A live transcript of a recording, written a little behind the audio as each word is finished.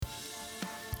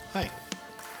Hi.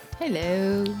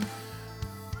 Hello.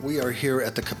 We are here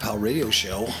at the Kapow Radio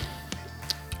Show,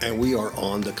 and we are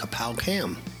on the Kapow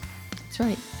Cam. That's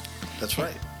right. That's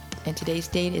right. And today's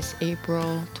date is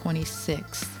April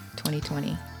 26th,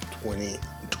 2020.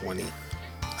 2020.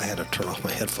 I had to turn off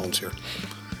my headphones here.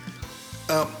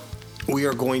 We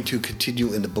are going to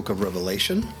continue in the book of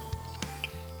Revelation.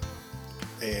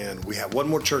 And we have one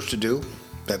more church to do.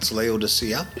 That's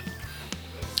Laodicea.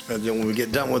 And then when we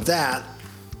get done with that,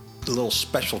 a little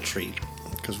special treat.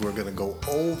 Because we're going to go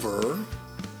over...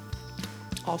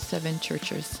 All 7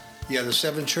 churches. Yeah, the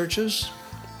 7 churches.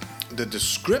 The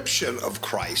description of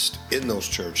Christ in those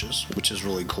churches, which is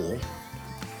really cool.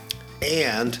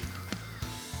 And...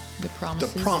 The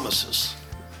promises. The promises.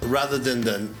 Rather than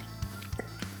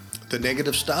the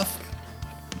negative stuff,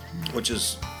 which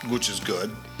is good.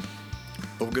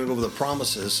 But we're going to go over the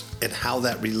promises and how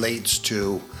that relates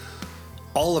to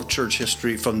all of church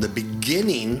history from the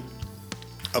beginning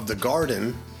of the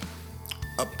garden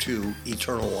up to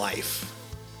eternal life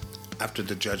after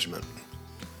the judgment.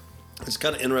 It's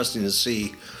kind of interesting to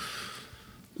see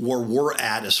where we're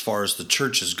at as far as the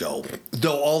churches go,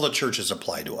 though all the churches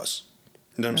apply to us.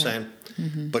 You know what I'm saying?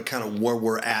 Mm-hmm. But kind of where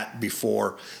we're at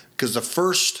before, because the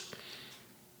first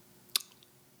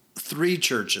 3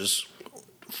 churches,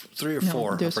 3 or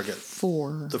 4, I forget.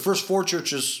 4. The first 4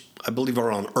 churches, I believe,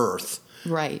 are on earth.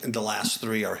 Right. And the last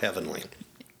 3 are heavenly.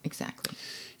 Exactly.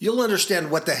 You'll understand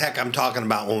what the heck I'm talking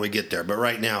about when we get there, but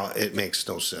right now it makes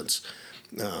no sense.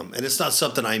 And it's not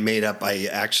something I made up. I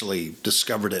actually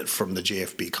discovered it from the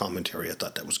JFB commentary. I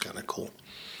thought that was kind of cool.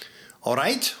 All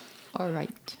right? All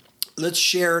right. Let's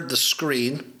share the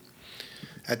screen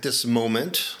at this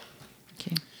moment.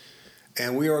 Okay.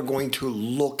 And we are going to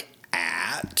look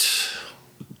at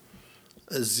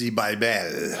the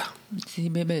Bible. The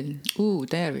Bible. Ooh,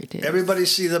 there it is. Everybody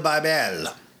see the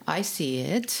Bible? I see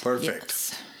it. Perfect.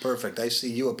 Yes. Perfect. I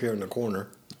see you up here in the corner.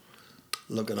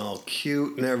 Looking all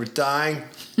cute and everything.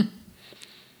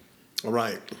 All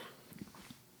right.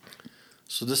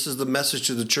 So this is the message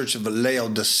to the church of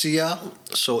Laodicea.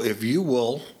 So if you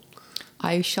will...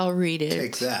 I shall read it.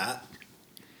 Take that.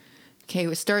 Okay,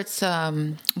 it starts,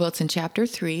 it's in chapter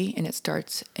 3, and it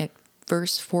starts at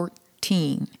verse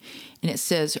 14. And it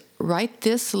says, "Write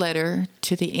this letter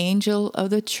to the angel of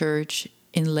the church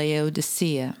in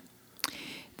Laodicea.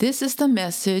 This is the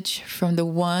message from the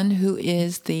one who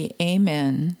is the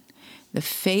Amen, the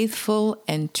faithful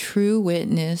and true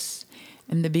witness,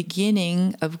 and the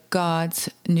beginning of God's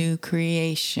new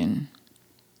creation.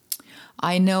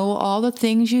 I know all the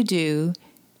things you do,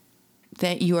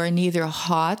 that you are neither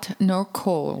hot nor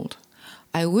cold.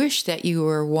 I wish that you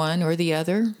were one or the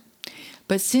other.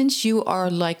 But since you are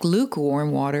like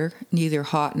lukewarm water, neither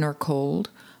hot nor cold,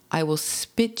 I will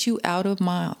spit you out of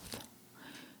my mouth.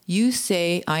 You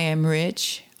say, I am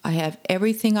rich, I have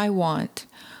everything I want,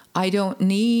 I don't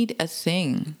need a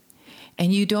thing.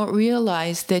 And you don't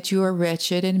realize that you are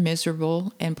wretched and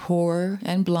miserable and poor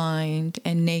and blind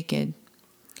and naked.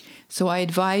 So I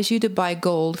advise you to buy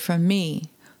gold from me,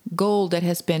 gold that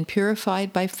has been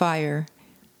purified by fire.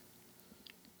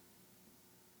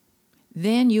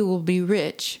 Then you will be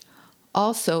rich.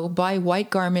 Also buy white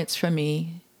garments from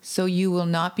me, so you will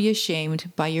not be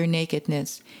ashamed by your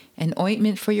nakedness, and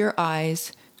ointment for your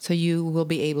eyes, so you will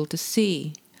be able to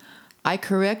see. I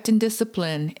correct and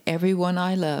discipline everyone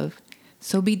I love,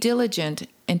 so be diligent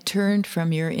and turn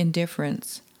from your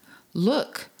indifference.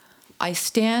 Look, I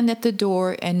stand at the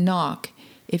door and knock.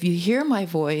 If you hear my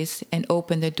voice and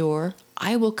open the door,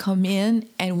 I will come in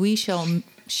and we shall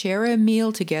share a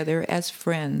meal together as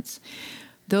friends.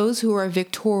 Those who are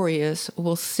victorious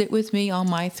will sit with me on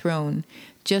my throne,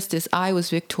 just as I was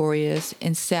victorious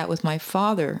and sat with my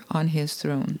Father on his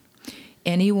throne.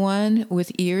 Anyone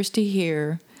with ears to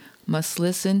hear must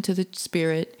listen to the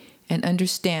Spirit and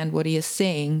understand what he is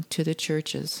saying to the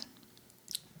churches."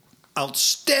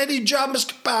 Outstanding job,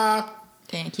 Mr. Kapow.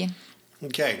 Thank you.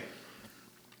 Okay.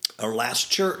 Our last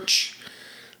church,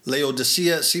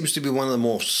 Laodicea, seems to be one of the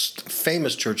most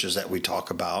famous churches that we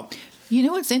talk about. You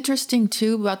know what's interesting,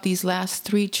 too, about these last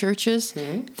 3 churches?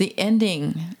 Mm-hmm. The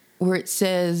ending, where it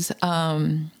says,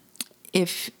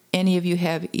 if any of you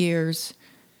have ears,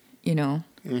 to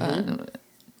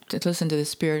listen to the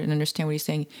Spirit and understand what he's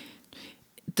saying.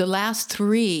 The last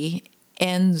 3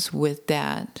 ends with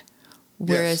that,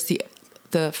 whereas yes.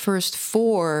 the first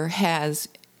 4 has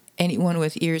anyone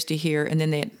with ears to hear, and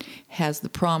then it has the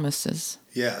promises.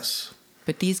 Yes.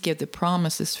 But these give the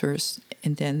promises first,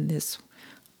 and then this.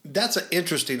 That's an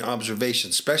interesting observation,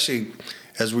 especially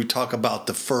as we talk about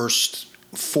the first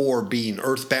 4 being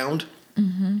earthbound,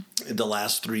 and the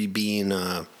last 3 being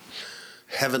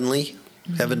heavenly,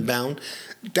 heaven bound.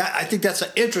 I think that's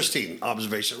an interesting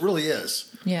observation. It really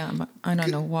is. Yeah, but I don't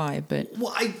know why, but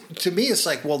Well, to me, it's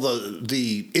like, well,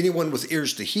 the anyone with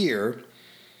ears to hear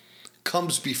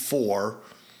comes before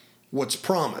what's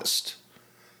promised.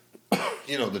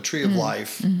 The tree of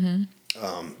life.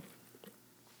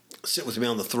 Sit with me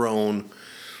on the throne.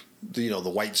 The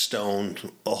white stone,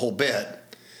 a whole bit.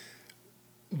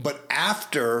 But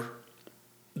after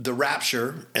the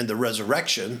rapture and the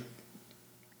resurrection,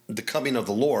 the coming of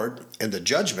the Lord and the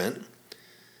judgment,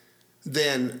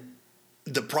 then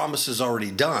the promise is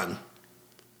already done,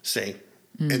 see?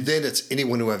 And then it's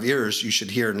anyone who have ears, you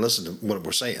should hear and listen to what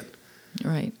we're saying.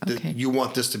 right, okay. You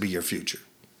want this to be your future,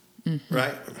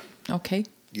 right? Okay,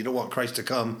 You don't want Christ to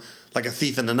come like a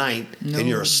thief in the night No. and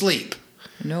you're asleep.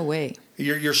 no way.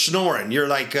 You're snoring. You're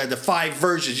like the 5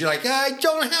 virgins. You're like, I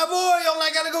don't have oil. I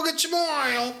got to go get some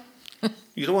oil.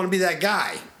 You don't want to be that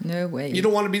guy. No way. You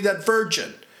don't want to be that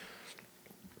virgin.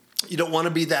 You don't want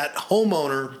to be that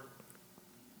homeowner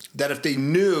that if they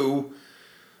knew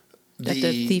that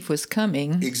the thief was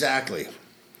coming. exactly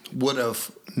would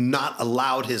have not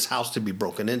allowed his house to be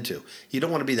broken into. You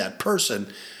don't want to be that person.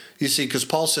 You see, because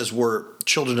Paul says we're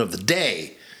children of the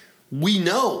day. We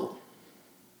know,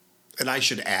 and I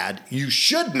should add, you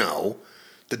should know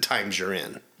the times you're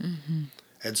in.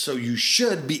 And so you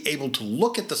should be able to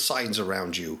look at the signs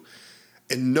around you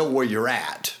and know where you're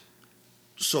at,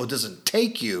 so it doesn't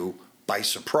take you by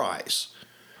surprise.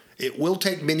 It will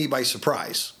take many by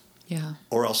surprise, Yeah,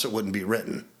 or else it wouldn't be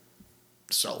written.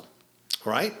 So,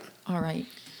 all right? all right.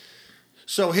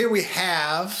 So here we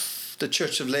have the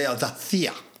Church of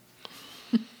Laodicea.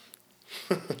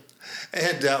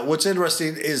 And what's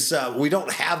interesting is we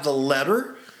don't have the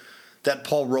letter that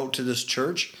Paul wrote to this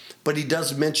church, but he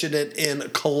does mention it in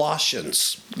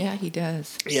Colossians. Yeah, he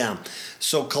does. Yeah.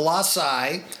 So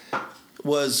Colossae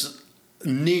was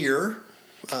near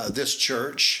this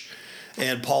church,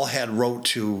 and Paul had wrote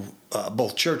to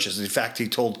both churches. In fact, he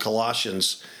told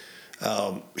Colossians,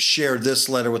 share this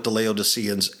letter with the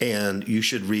Laodiceans, and you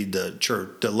should read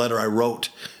the letter I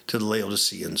wrote to the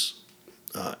Laodiceans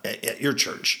at your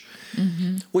church.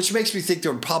 Which makes me think they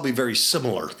were probably very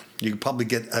similar. You could probably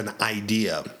get an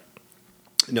idea,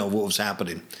 what was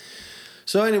happening.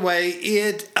 So anyway,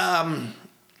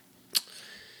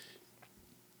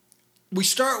 we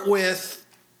start with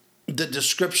the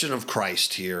description of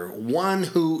Christ here, one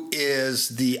who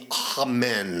is the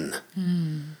Amen,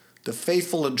 the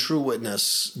faithful and true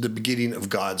witness, the beginning of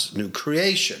God's new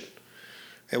creation.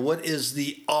 And what is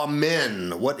the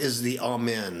Amen? What is the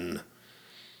Amen?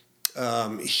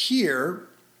 Here,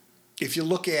 if you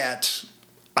look at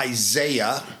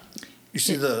Isaiah, you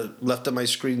see the left of my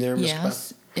screen there, Ms.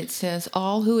 Yes, it says,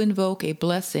 all who invoke a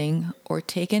blessing or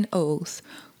take an oath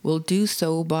will do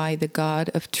so by the God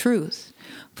of truth.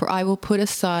 For I will put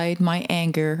aside my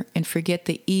anger and forget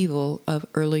the evil of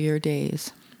earlier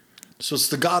days. So it's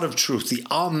the God of truth, the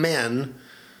Amen.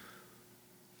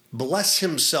 Bless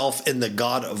himself in the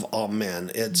God of Amen.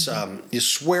 It's you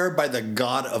swear by the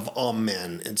God of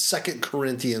Amen. In 2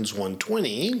 Corinthians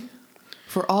 1:20.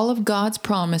 For all of God's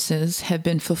promises have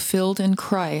been fulfilled in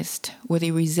Christ with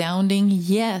a resounding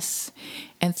yes.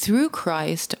 And through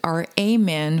Christ, our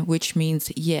Amen, which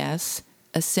means yes,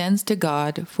 ascends to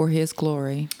God for his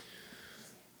glory.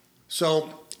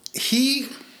 So he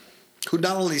who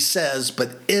not only says,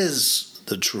 but is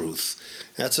the truth.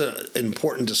 That's an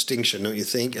important distinction, don't you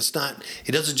think? It's not,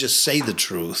 he doesn't just say the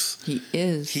truth. He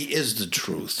is. He is the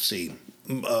truth. See,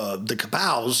 the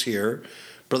Kapows here,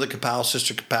 Brother Kapow,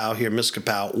 Sister Kapow here, Miss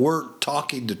Kapow, we're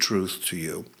talking the truth to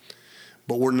you,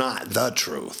 but we're not the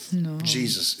truth. No.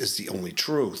 Jesus is the only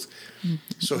truth.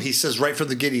 So he says right from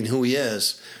the beginning who he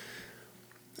is.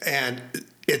 And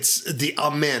it's the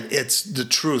Amen. It's the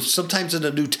truth. Sometimes in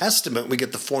the New Testament, we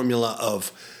get the formula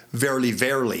of verily,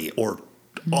 verily, or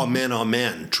Amen,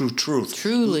 amen. True, truth.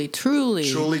 Truly, truly.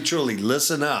 Truly, truly.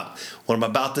 Listen up. What I'm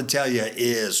about to tell you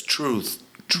is truth.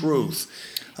 Truth.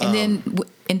 And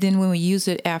then when we use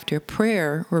it after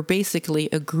prayer, we're basically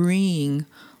agreeing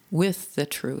with the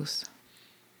truth.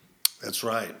 That's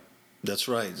right. That's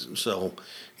right. So,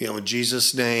 in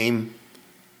Jesus' name,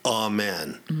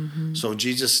 amen. So in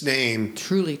Jesus' name,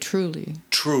 Truly, truly.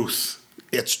 truth.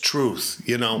 It's truth,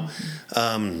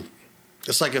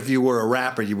 It's like if you were a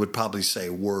rapper, you would probably say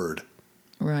word.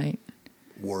 Right.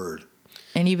 Word.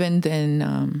 And even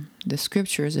then, the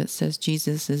scriptures, it says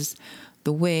Jesus is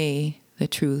the way, the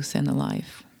truth, and the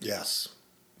life. Yes.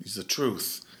 He's the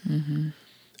truth. In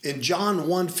John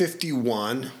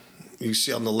 1:51, you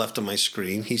see on the left of my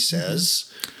screen, he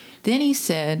says, Then he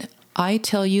said, I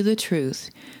tell you the truth.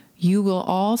 you will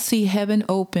all see heaven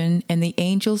open and the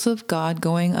angels of God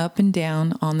going up and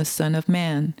down on the Son of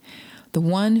Man, the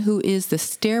one who is the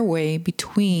stairway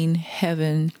between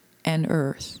heaven and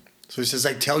earth. So he says,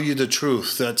 I tell you the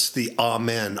truth. That's the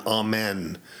amen,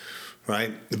 amen,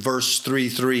 right? Verse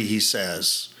 3:3, he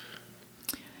says.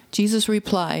 Jesus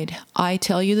replied, I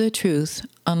tell you the truth,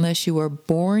 unless you are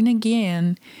born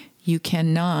again, you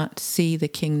cannot see the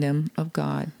kingdom of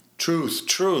God.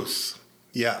 Truth.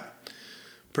 Yeah,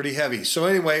 pretty heavy. So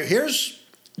anyway,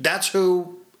 that's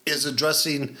who is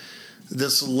addressing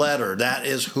this letter. That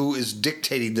is who is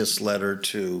dictating this letter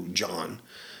to John,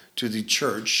 to the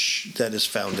church that is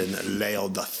found in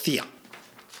Laodicea.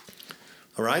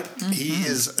 All right? Mm-hmm. He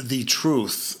is the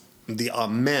truth, the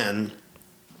amen.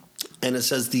 And it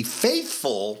says the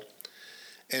faithful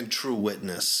and true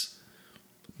witness,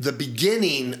 the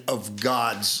beginning of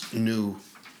God's new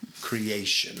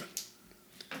creation.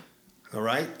 All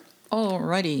right?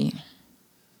 Alrighty.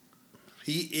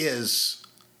 He is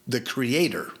the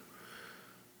creator.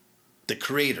 The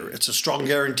creator. It's a strong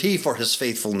guarantee for his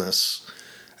faithfulness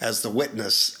as the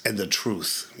witness and the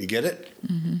truth. You get it?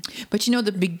 Mm-hmm. But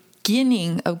the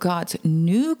beginning of God's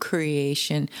new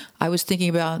creation, I was thinking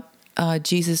about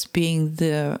Jesus being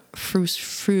the first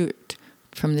fruit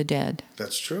from the dead.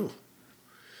 That's true.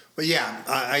 But yeah,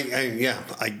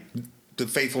 the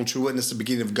faithful and true witness, the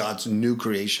beginning of God's new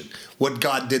creation. What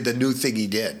God did, the new thing he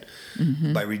did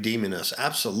by redeeming us.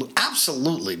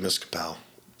 Absolutely, Ms. Kapow.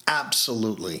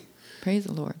 Absolutely. Praise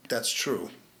the Lord. That's true.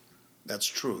 That's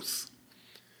truth.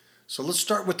 So let's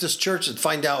start with this church and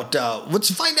find out.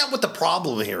 Let's find out what the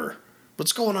problem here.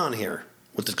 What's going on here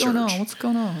with the church? What's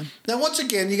going on? Now, once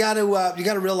again, you got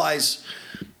to realize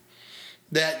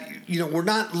that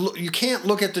you can't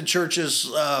look at the churches.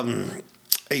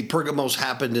 Pergamos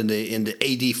happened in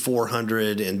the AD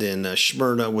 400, and then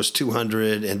Smyrna was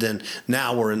 200, and then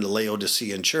now we're in the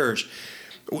Laodicean church.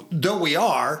 Though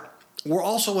we're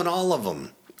also in all of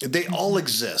them. They all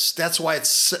exist. That's why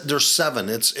there's 7.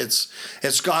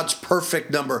 It's God's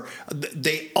perfect number.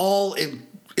 They all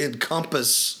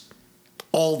encompass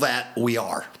all that we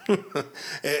are.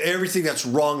 Everything that's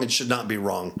wrong and should not be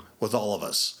wrong with all of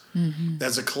us. Mm-hmm.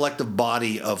 As a collective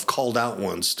body of called out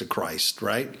ones to Christ,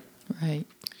 right? Right.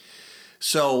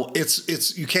 So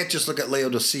it's you can't just look at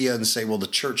Laodicea and say, well, the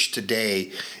church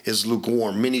today is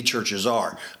lukewarm. Many churches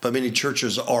are, but many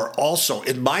churches are also,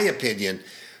 in my opinion,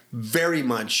 very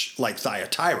much like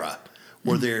Thyatira,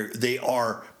 where they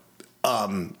are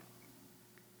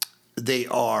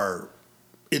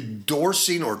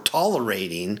endorsing or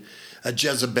tolerating a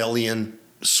Jezebelian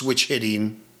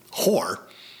switch-hitting whore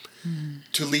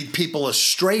to lead people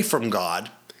astray from God,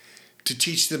 to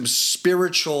teach them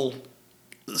spiritual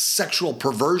sexual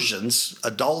perversions,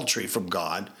 adultery from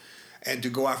God, and to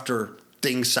go after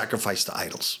things sacrificed to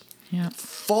idols. Yeah.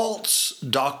 False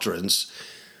doctrines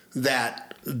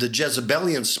that the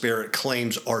Jezebelian spirit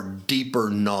claims are deeper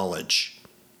knowledge.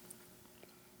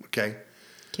 Okay?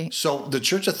 So the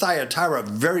church of Thyatira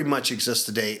very much exists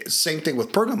today. Same thing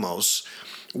with Pergamos,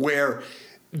 where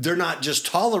they're not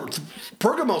just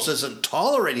Pergamos isn't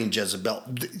tolerating Jezebel.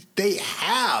 They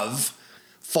have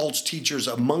false teachers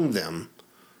among them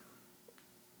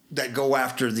that go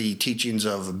after the teachings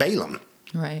of Balaam.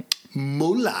 Right.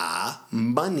 Mullah,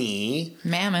 money,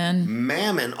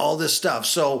 mammon, all this stuff.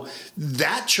 So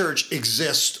that church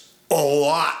exists a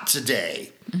lot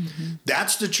today. Mm-hmm.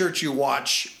 That's the church you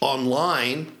watch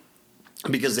online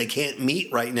because they can't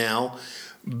meet right now,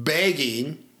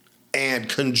 begging and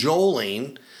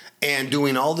cajoling and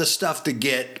doing all this stuff to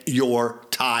get your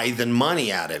tithe and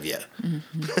money out of you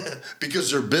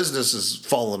because their business is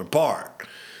falling apart.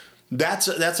 That's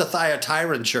a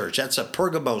Thyatiran church. That's a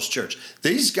Pergamos church.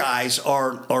 These guys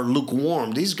are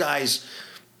lukewarm. These guys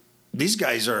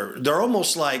they're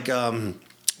almost like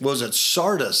was it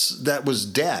Sardis that was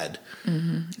dead?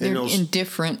 Mm-hmm. They're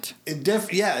indifferent.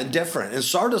 Indifferent. And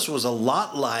Sardis was a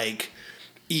lot like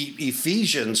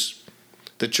Ephesians,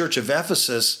 the church of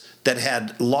Ephesus, that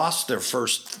had lost their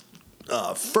first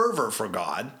fervor for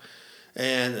God,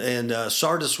 and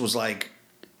Sardis was like,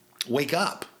 wake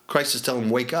up. Christ is telling them,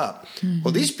 wake up. Mm-hmm.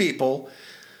 Well, these people,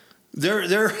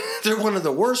 they're one of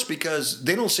the worst because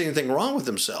they don't see anything wrong with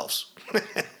themselves.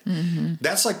 Mm-hmm.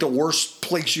 That's like the worst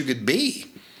place you could be,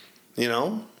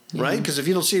 right? Because if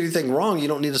you don't see anything wrong, you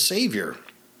don't need a savior.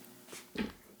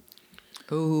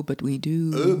 Oh, but we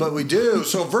do.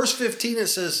 So verse 15, it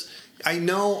says, I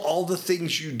know all the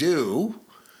things you do,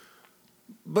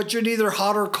 but you're neither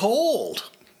hot or cold.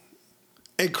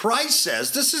 And Christ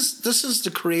says, this is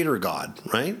the creator God,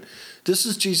 right? This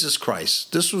is Jesus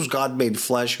Christ. This was God made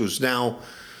flesh, who's now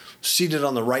seated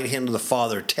on the right hand of the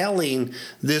Father, telling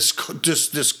this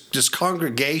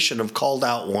congregation of called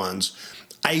out ones,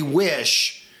 I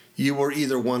wish you were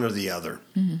either one or the other.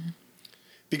 Mm-hmm.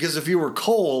 Because if you were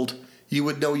cold, you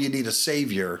would know you need a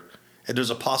Savior, and there's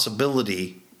a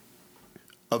possibility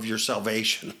of your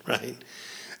salvation, right?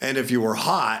 And if you were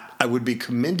hot, I would be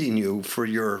commending you for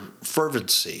your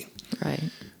fervency.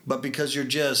 Right. But because you're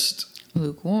just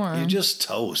lukewarm, you're just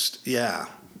toast. Yeah.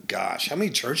 Gosh, how many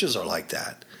churches are like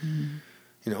that? Mm.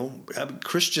 You know,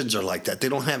 Christians are like that. They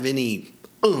don't have any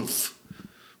oomph.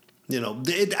 You know,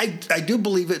 I do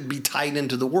believe it'd be tied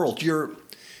into the world. You're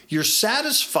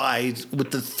satisfied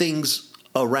with the things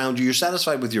around you. You're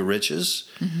satisfied with your riches,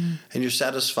 mm-hmm. and you're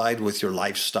satisfied with your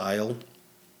lifestyle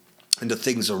and the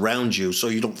things around you, so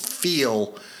you don't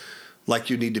feel like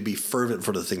you need to be fervent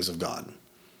for the things of God.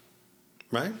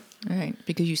 Right? Right,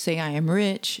 because you say, I am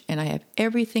rich, and I have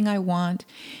everything I want,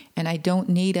 and I don't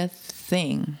need a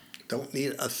thing. Don't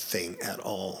need a thing at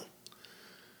all.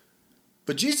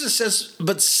 But Jesus says,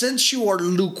 but since you are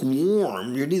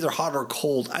lukewarm, you're neither hot or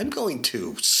cold, I'm going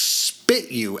to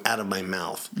spit you out of my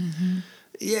mouth. Mm-hmm.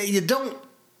 Yeah, you don't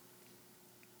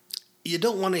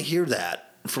want to hear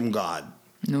that from God.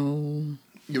 No.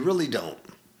 You really don't.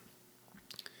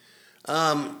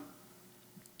 Let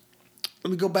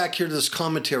me go back here to this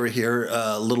commentary here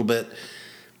a little bit.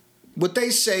 What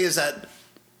they say is that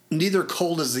neither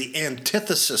cold is the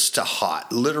antithesis to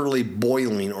hot, literally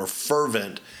boiling or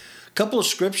fervent. A couple of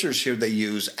scriptures here they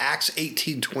use, Acts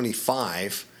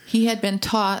 18:25. He had been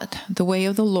taught the way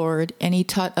of the Lord, and he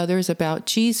taught others about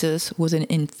Jesus with an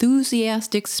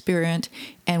enthusiastic spirit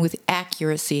and with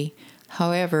accuracy.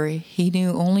 However, he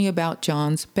knew only about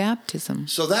John's baptism.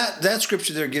 So that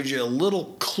scripture there gives you a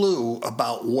little clue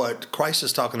about what Christ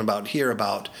is talking about here,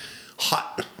 about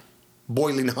hot,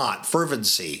 boiling hot,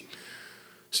 fervency.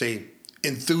 See,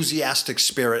 enthusiastic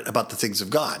spirit about the things of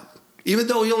God. Even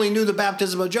though he only knew the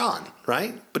baptism of John,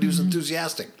 right? But he was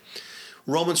enthusiastic.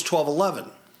 Romans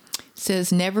 12:11.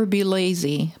 Says, never be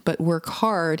lazy, but work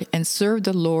hard and serve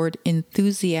the Lord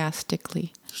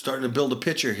enthusiastically. Starting to build a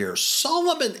picture here.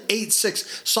 Solomon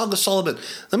 8:6, Song of Solomon.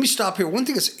 Let me stop here. One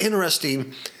thing that's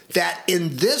interesting, that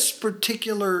in this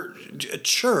particular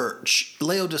church,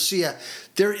 Laodicea,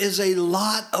 there is a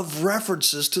lot of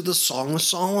references to the Song of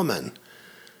Solomon.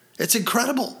 It's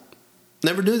incredible.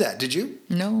 Never knew that, did you?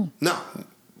 No. No.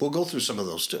 We'll go through some of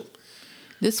those too.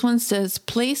 This one says,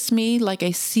 place me like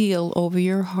a seal over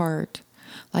your heart,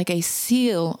 like a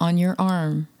seal on your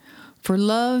arm. For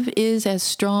love is as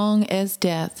strong as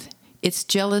death, its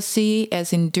jealousy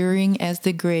as enduring as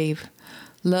the grave.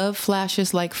 Love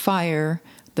flashes like fire,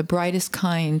 the brightest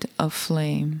kind of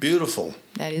flame. Beautiful.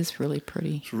 That is really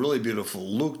pretty. It's really beautiful.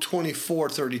 Luke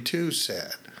 24:32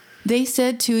 said, they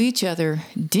said to each other,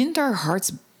 didn't our hearts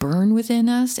burn within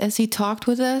us as he talked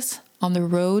with us on the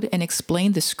road and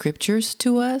explained the scriptures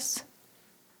to us?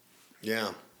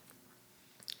 Yeah.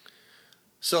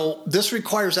 So this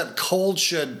requires that cold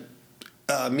should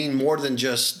mean more than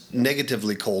just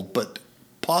negatively cold, but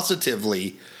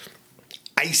positively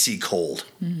icy cold.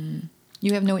 Mm-hmm.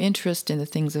 You have no interest in the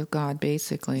things of God,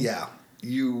 basically. Yeah.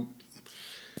 You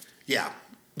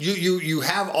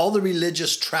have all the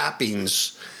religious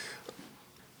trappings,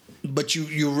 but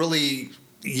you really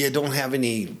don't have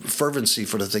any fervency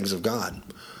for the things of God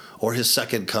or his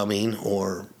second coming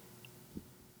or,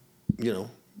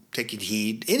 taking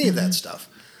heed, any of that stuff.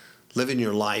 Living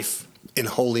your life in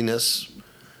holiness,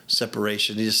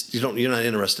 separation. You're not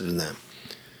interested in that.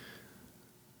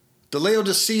 The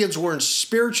Laodiceans were in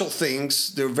spiritual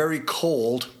things. They're very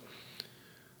cold,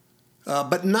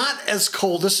 but not as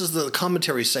cold. This is the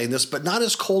commentary saying this, but not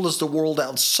as cold as the world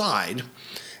outside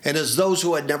and as those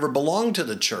who had never belonged to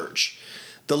the church.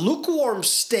 The lukewarm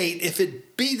state, if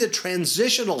it be the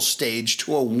transitional stage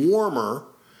to a warmer,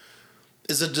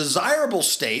 is a desirable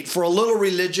state, for a little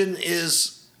religion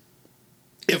is,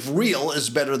 if real, is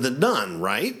better than none,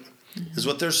 right? Mm-hmm. Is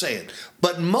what they're saying.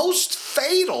 But most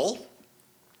fatal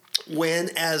when,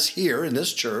 as here in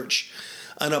this church,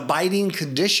 an abiding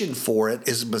condition for it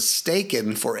is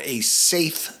mistaken for a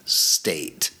safe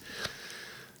state.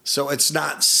 So it's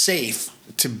not safe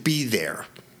to be there,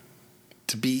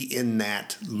 to be in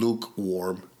that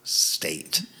lukewarm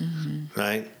state,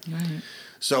 right? Right.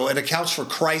 So it accounts for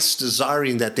Christ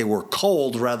desiring that they were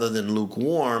cold rather than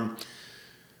lukewarm,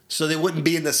 so they wouldn't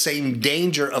be in the same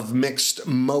danger of mixed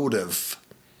motive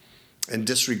and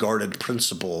disregarded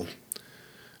principle.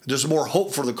 There's more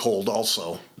hope for the cold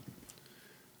also,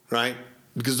 right?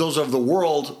 Because those of the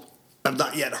world have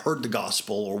not yet heard the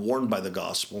gospel or warned by the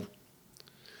gospel,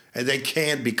 and they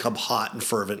can become hot and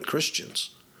fervent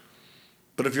Christians.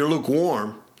 But if you're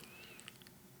lukewarm,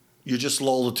 you're just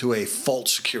lulled to a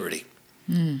false security.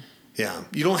 Yeah.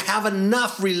 You don't have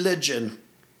enough religion.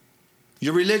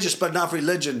 You're religious, but not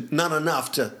religion, not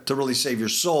enough to really save your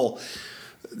soul.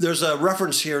 There's a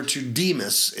reference here to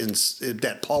Demas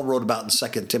that Paul wrote about in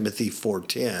 2 Timothy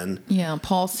 4:10. Yeah,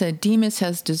 Paul said, Demas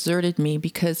has deserted me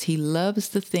because he loves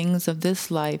the things of this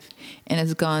life and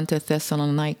has gone to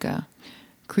Thessalonica.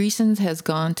 Crescens has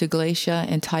gone to Galatia,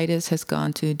 and Titus has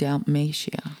gone to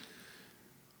Dalmatia.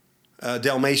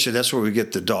 Dalmatia, that's where we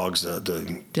get the dogs. The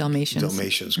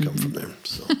Dalmatians come from there.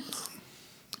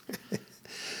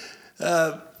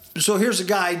 So here's a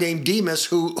guy named Demas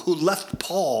who left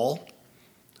Paul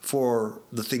for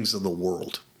the things of the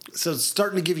world. So it's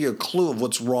starting to give you a clue of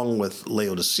what's wrong with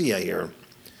Laodicea here.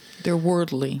 They're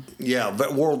worldly. Yeah,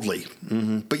 but worldly.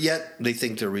 Mm-hmm. But yet they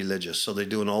think they're religious. So they're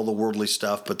doing all the worldly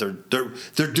stuff, but they're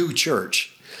do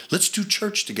church. Let's do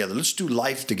church together. Let's do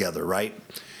life together, right?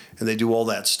 And they do all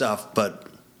that stuff, but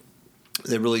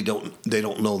they really don't. They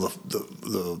don't know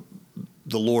the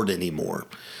Lord anymore.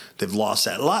 They've lost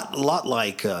that. A lot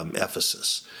like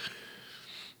Ephesus.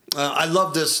 I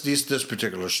love this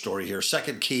particular story here.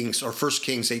 1 Kings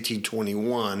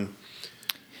 18:21.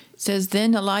 It says,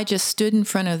 Then Elijah stood in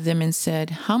front of them and said,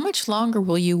 How much longer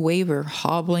will you waver,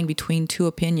 hobbling between two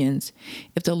opinions?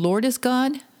 If the Lord is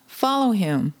God, follow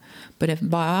him. But if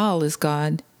Baal is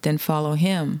God, then follow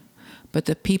him. But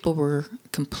the people were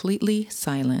completely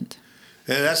silent.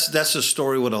 And that's the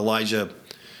story when Elijah,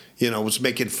 was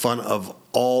making fun of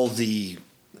all the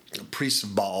priests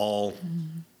of Baal,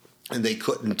 and they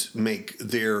couldn't make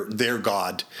their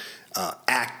God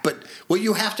act. But what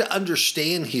you have to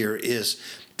understand here is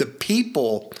the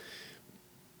people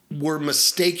were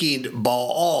mistaking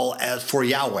Baal as for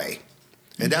Yahweh.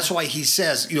 And that's why he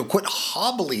says, quit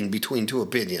hobbling between two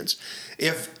opinions.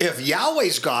 If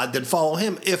Yahweh's God, then follow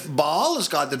him. If Baal is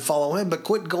God, then follow him. But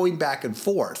quit going back and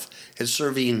forth and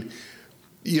serving,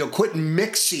 quit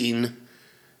mixing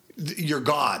your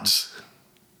gods.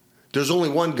 There's only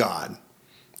one God,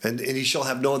 and he shall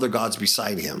have no other gods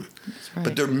beside him. Right.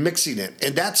 But they're mixing it,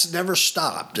 and that's never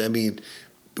stopped. I mean,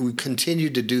 we continue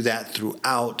to do that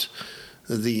throughout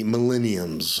the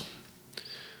millenniums.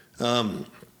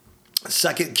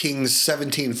 2 Kings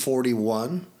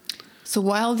 17:41. So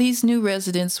while these new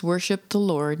residents worshipped the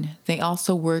Lord, they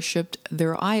also worshipped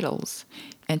their idols.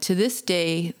 And to this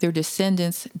day, their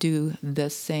descendants do the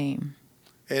same.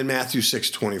 And Matthew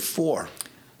 6:24.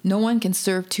 No one can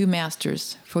serve two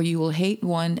masters, for you will hate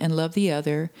one and love the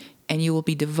other, and you will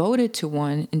be devoted to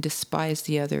one and despise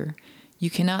the other. You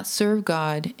cannot serve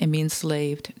God and be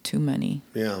enslaved to money.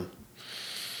 Yeah.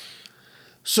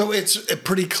 So it's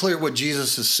pretty clear what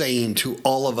Jesus is saying to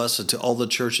all of us and to all the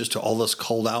churches, to all us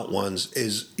called out ones,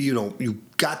 is, you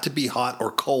got to be hot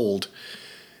or cold.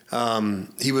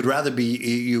 He would rather be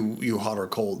you hot or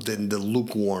cold than the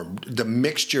lukewarm. The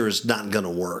mixture is not going to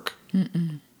work.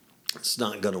 Mm-mm. It's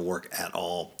not going to work at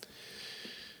all.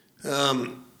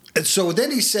 And so then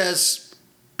he says,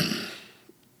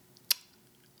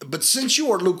 but since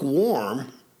you are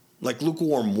lukewarm, like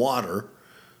lukewarm water,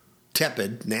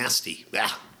 tepid, nasty,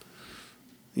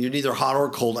 you're neither hot or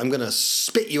cold, I'm going to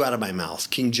spit you out of my mouth.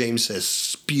 King James says,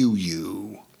 spew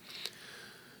you.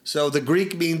 So the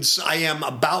Greek means I am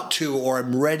about to, or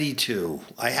I'm ready to.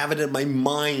 I have it in my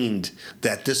mind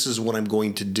that this is what I'm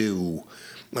going to do.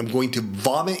 I'm going to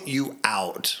vomit you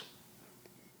out.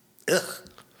 Ugh.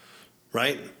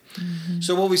 Right? Mm-hmm.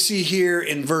 So what we see here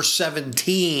in verse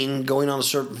 17, going on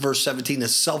to verse 17,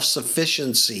 is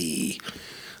self-sufficiency.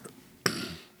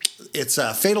 It's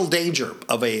a fatal danger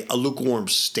of a lukewarm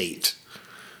state.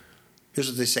 Here's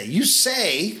what they say. You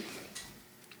say,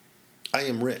 I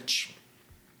am rich.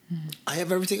 Mm-hmm. I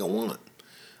have everything I want.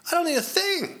 I don't need a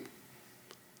thing.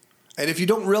 And if you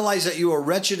don't realize that you are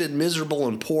wretched and miserable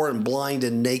and poor and blind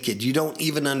and naked, you don't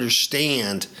even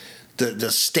understand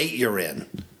the state you're in.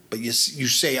 But you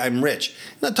say, I'm rich.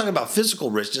 I'm not talking about physical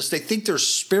richness. They think they're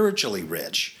spiritually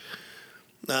rich.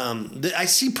 I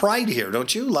see pride here,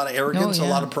 don't you? A lot of arrogance, a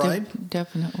lot of pride.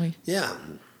 Definitely. Yeah.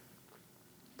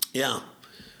 Yeah.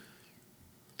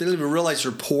 They don't even realize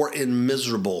they're poor and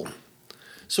miserable.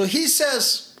 So he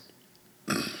says,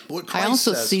 what Christ I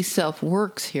also says, see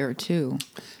self-works here too.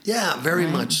 Yeah, very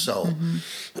much so.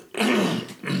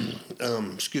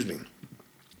 Mm-hmm. Excuse me.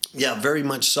 Yeah, very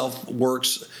much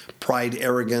self-works, pride,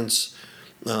 arrogance.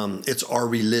 It's our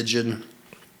religion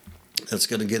that's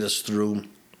going to get us through.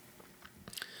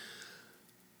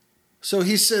 So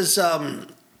he says,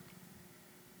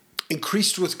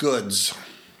 increased with goods.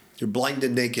 You're blind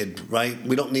and naked, right?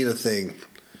 We don't need a thing.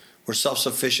 We're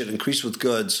self-sufficient, increased with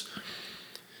goods.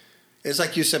 It's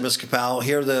like you said, Ms. Capel.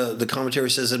 Here the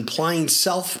commentary says, implying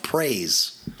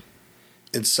self-praise.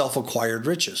 in self-acquired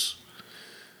riches.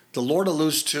 The Lord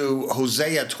alludes to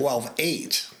Hosea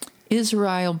 12:8.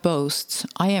 Israel boasts,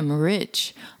 I am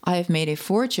rich. I have made a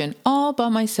fortune all by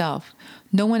myself.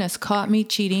 No one has caught me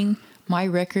cheating. My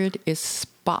record is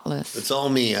spotless. It's all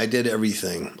me. I did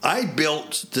everything. I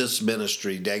built this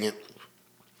ministry, dang it,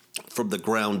 from the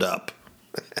ground up.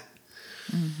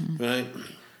 Right?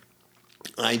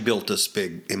 I built this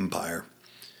big empire.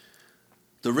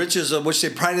 The riches of which they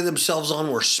prided themselves on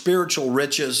were spiritual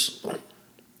riches,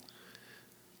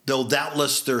 though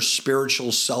doubtless their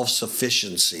spiritual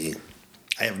self-sufficiency,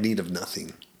 I have need of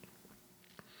nothing.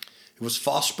 It was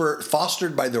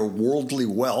fostered by their worldly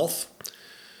wealth.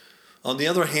 On the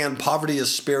other hand, poverty of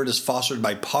spirit is fostered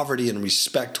by poverty in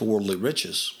respect to worldly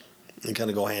riches. They kind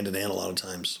of go hand in hand a lot of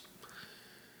times.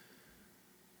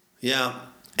 Yeah.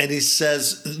 And he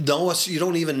says, knowest, you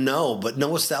don't even know, but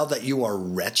knowest thou that you are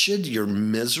wretched, you're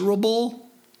miserable,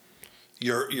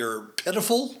 you're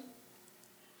pitiful?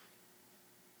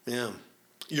 Yeah.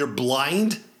 You're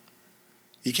blind.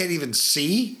 You can't even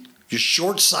see. You're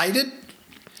short-sighted.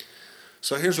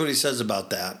 So here's what he says about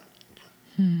that.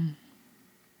 You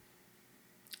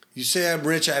say, I'm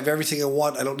rich, I have everything I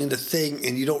want, I don't need a thing,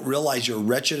 and you don't realize you're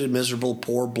wretched and miserable,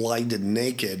 poor, blind, and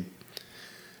naked.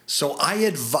 So I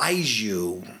advise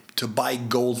you to buy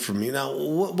gold from me. Now,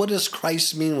 what does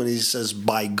Christ mean when he says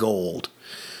buy gold?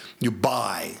 You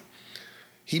buy.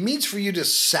 He means for you to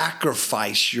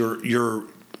sacrifice your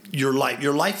life.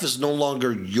 Your life is no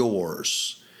longer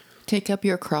yours. Take up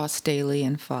your cross daily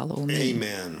and follow me.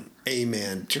 Amen.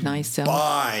 Amen. To Deny self.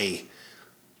 buy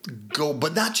gold,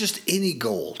 but not just any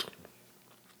gold.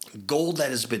 Gold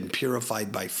that has been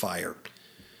purified by fire.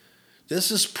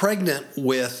 This is pregnant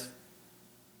with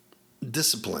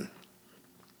discipline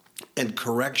and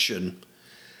correction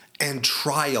and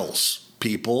trials,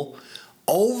 people.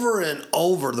 Over and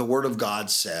over, the Word of God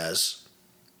says,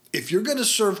 if you're going to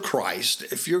serve Christ,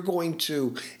 if you're going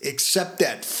to accept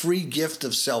that free gift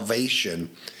of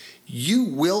salvation, you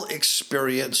will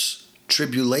experience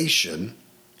tribulation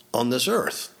on this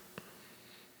earth.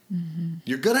 Mm-hmm.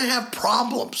 You're going to have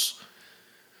problems.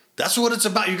 That's what it's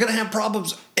about. You're going to have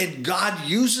problems, and God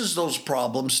uses those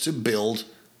problems to build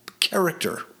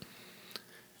character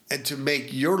and to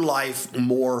make your life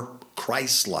more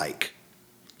Christ-like.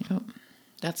 Yep.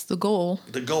 That's the goal.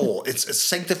 The goal. It's a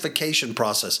sanctification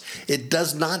process. It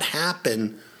does not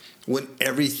happen when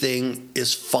everything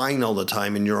is fine all the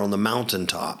time and you're on the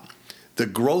mountaintop. The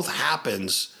growth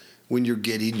happens when you're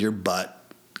getting your butt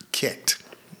kicked,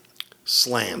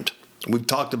 slammed. We've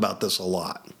talked about this a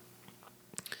lot.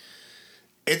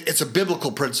 It's a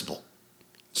biblical principle.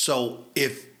 So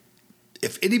if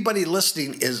anybody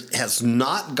listening has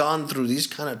not gone through these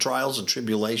kind of trials and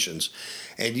tribulations,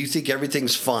 and you think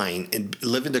everything's fine and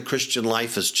living the Christian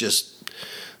life is just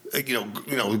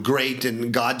great,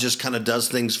 and God just kind of does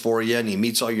things for you and he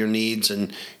meets all your needs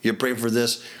and you're praying for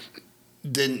this,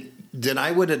 then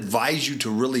I would advise you to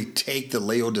really take the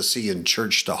Laodicean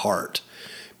church to heart,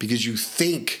 because you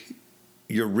think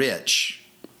you're rich,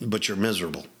 but you're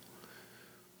miserable.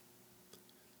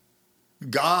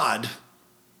 God,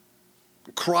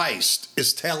 Christ,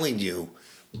 is telling you,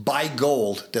 buy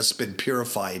gold that's been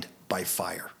purified by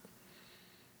fire.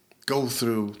 Go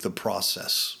through the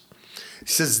process. He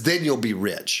says, then you'll be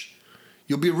rich.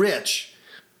 You'll be rich.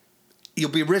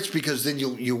 You'll be rich because then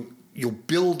you'll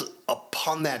build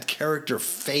upon that character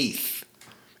faith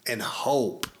and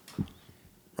hope.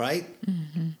 Right?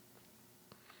 Mm-hmm.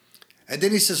 And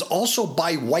then he says, also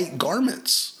buy white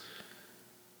garments.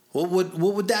 What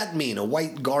would that mean, a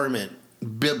white garment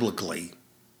biblically?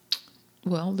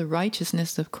 Well, the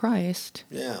righteousness of Christ.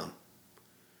 Yeah.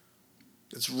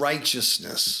 It's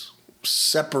righteousness,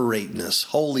 separateness,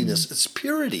 holiness. It's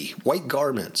purity, white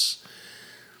garments.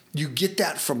 You get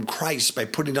that from Christ by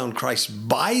putting on Christ.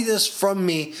 Buy this from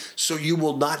me so you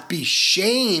will not be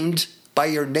shamed by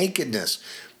your nakedness.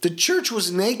 The church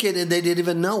was naked and they didn't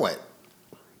even know it.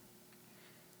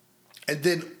 And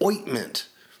then ointment.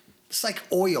 It's like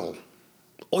oil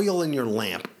in your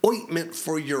lamp, ointment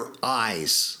for your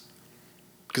eyes,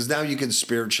 because now you can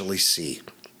spiritually see.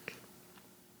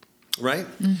 Right?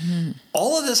 Mm-hmm.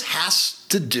 All of this has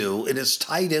to do, and it's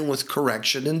tied in with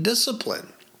correction and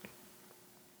discipline.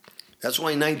 That's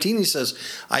why in 19 he says,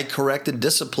 I correct and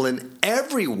discipline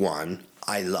everyone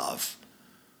I love.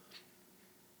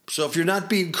 So if you're not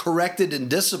being corrected and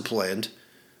disciplined,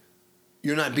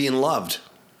 you're not being loved.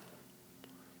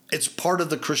 It's part of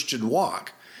the Christian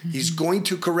walk. Mm-hmm. He's going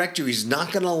to correct you. He's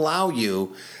not going to allow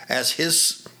you as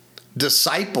his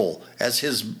disciple, as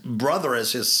his brother,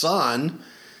 as his son,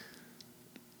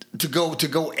 to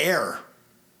go err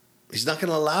He's not going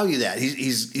to allow you that.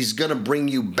 He's going to bring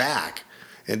you back.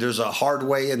 And there's a hard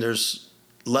way and there's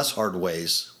less hard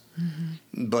ways.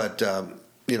 Mm-hmm. But,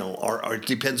 it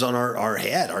depends on our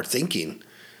head, our thinking,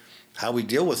 how we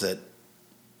deal with it,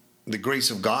 the grace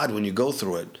of God when you go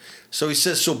through it. So he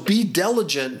says, so be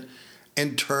diligent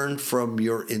and turn from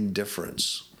your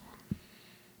indifference.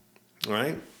 All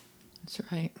right? That's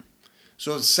right.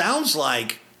 So it sounds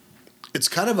like it's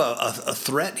kind of a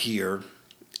threat here.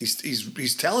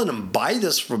 He's telling him, buy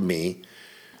this from me,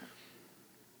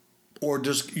 or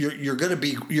just you're going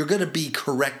to be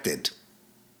corrected.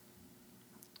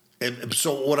 And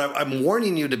so what I'm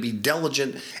warning you to be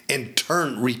diligent and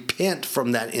repent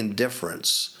from that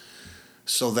indifference,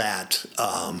 so that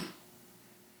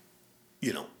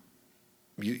you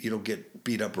don't get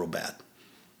beat up real bad,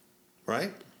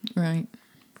 right? Right.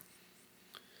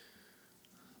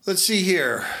 Let's see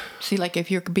here. See, like if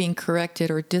you're being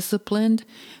corrected or disciplined,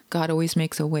 God always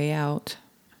makes a way out.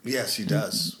 Yes, he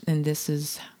does. And this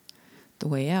is the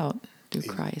way out through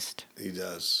Christ. He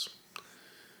does.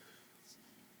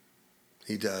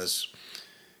 He does.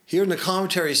 Here in the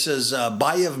commentary it says,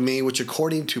 buy of me, which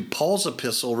according to Paul's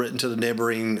epistle written to the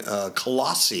neighboring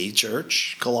Colossae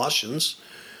church, Colossians,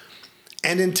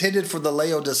 and intended for the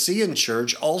Laodicean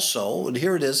church also, and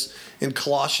here it is in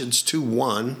Colossians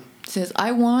 2:1. It says,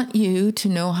 I want you to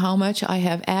know how much I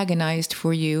have agonized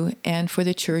for you and for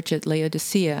the church at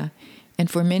Laodicea, and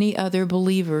for many other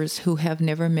believers who have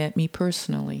never met me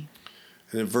personally.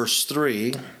 And in verse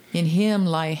 3, in him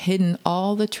lie hidden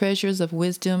all the treasures of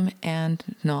wisdom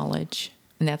and knowledge.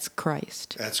 And that's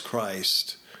Christ. That's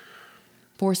Christ.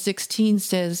 4:16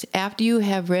 says, after you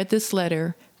have read this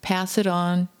letter, pass it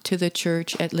on to the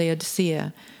church at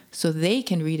Laodicea, so they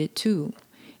can read it too.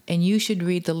 And you should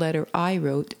read the letter I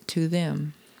wrote to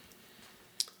them.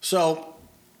 So,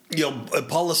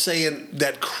 Paul is saying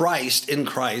that in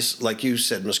Christ, like you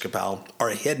said, Ms. Capel, are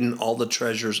hidden all the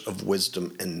treasures of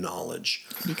wisdom and knowledge.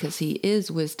 Because he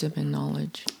is wisdom and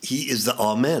knowledge. He is the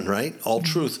Amen, right? All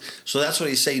truth. So that's what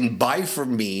he's saying. Buy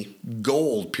from me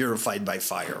gold purified by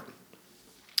fire.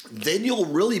 Then you'll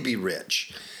really be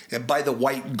rich. And buy the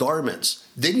white garments.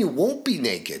 Then you won't be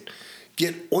naked.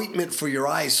 Get ointment for your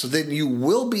eyes, so then you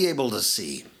will be able to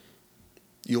see.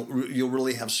 You'll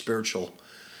really have spiritual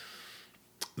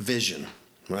vision,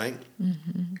 right?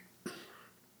 Mm-hmm.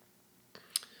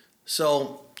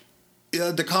 So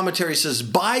the commentary says,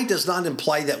 buy does not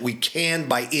imply that we can,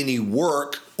 by any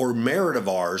work or merit of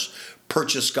ours,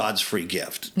 purchase God's free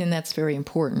gift. And that's very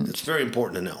important. It's very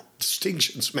important to know.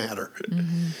 Distinctions matter.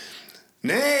 Mm-hmm.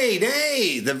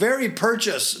 Nay, the very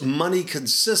purchase money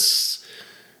consists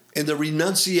in the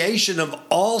renunciation of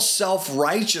all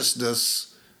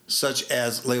self-righteousness, such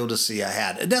as Laodicea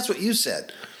had. And that's what you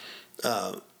said,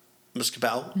 Ms.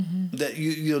 Capel, that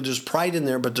there's pride in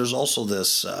there, but there's also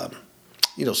this,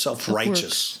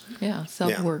 self-righteous.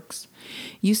 Self-works.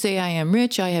 You say, I am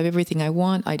rich, I have everything I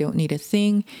want, I don't need a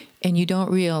thing, and you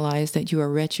don't realize that you are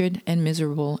wretched and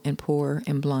miserable and poor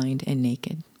and blind and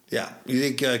naked. Yeah, you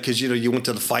think because, you went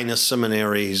to the finest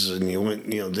seminaries and you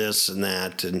went, this and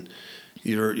that, and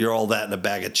you're all that in a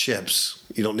bag of chips.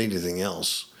 You don't need anything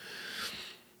else.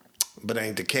 But that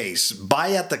ain't the case.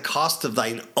 Buy at the cost of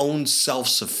thine own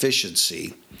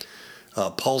self-sufficiency.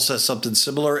 Paul says something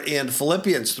similar in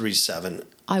Philippians 3:7.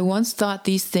 I once thought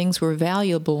these things were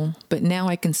valuable, but now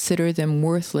I consider them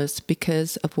worthless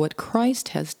because of what Christ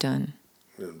has done.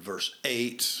 In verse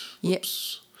 8.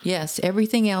 Yes,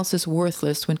 everything else is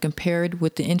worthless when compared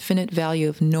with the infinite value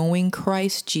of knowing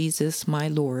Christ Jesus, my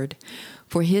Lord.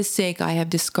 For his sake I have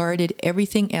discarded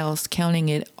everything else, counting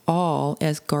it all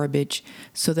as garbage,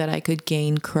 so that I could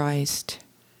gain Christ.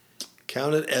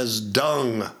 Count it as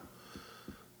dung,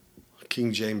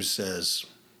 King James says.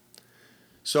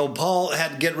 So Paul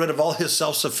had to get rid of all his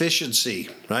self-sufficiency,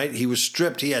 right? He was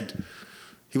stripped.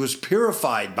 He was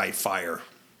purified by fire,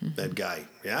 that guy.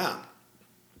 Yeah.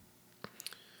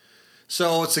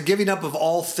 So it's a giving up of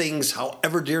all things,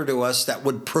 however dear to us, that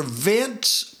would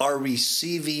prevent our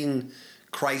receiving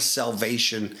Christ's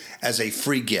salvation as a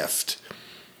free gift.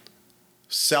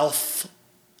 Self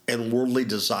and worldly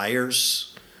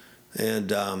desires.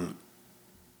 And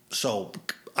so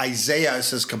Isaiah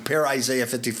says, compare Isaiah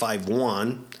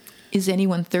 55:1. Is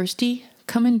anyone thirsty?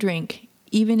 Come and drink,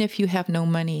 even if you have no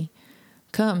money.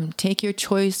 Come, take your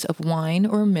choice of wine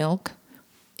or milk.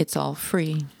 It's all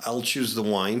free. I'll choose the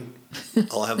wine.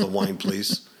 I'll have the wine,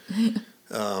 please.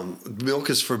 Milk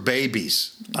is for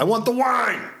babies. I want the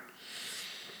wine.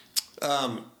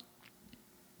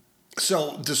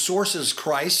 So the source is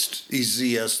Christ. He's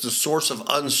the source of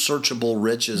unsearchable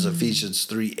riches, Ephesians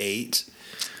 3:8.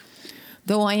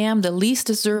 Though I am the least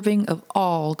deserving of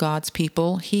all God's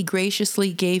people, he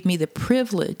graciously gave me the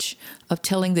privilege of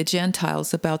telling the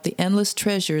Gentiles about the endless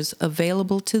treasures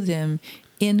available to them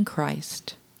in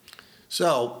Christ.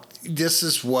 So this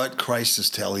is what Christ is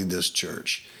telling this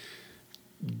church.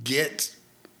 Get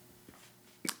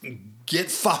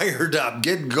fired up.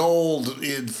 Get gold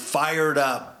fired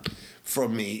up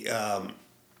from me.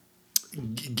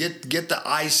 Get the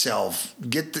I self.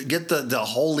 Get the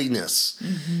holiness.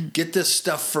 Mm-hmm. Get this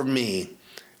stuff from me,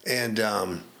 and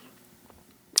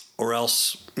or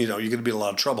else you're going to be in a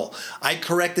lot of trouble. I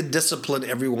correct and discipline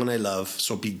everyone I love.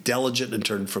 So be diligent and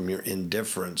turn from your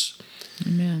indifference.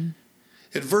 Amen.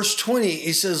 In verse 20,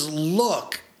 he says,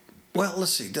 "Look." Well,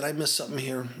 let's see. Did I miss something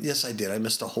here? Yes, I did. I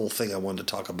missed the whole thing I wanted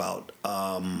to talk about.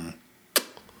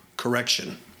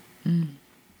 Correction.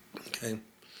 Okay.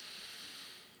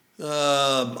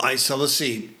 So let's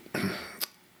see.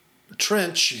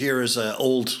 Trench here is an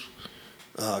old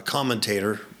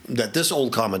commentator that this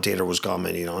old commentator was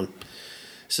commenting on. It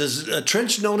says,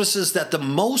 Trench notices that the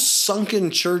most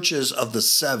sunken churches of the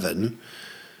seven,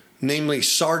 namely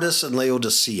Sardis and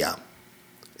Laodicea,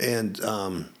 and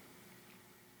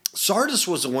Sardis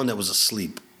was the one that was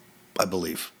asleep, I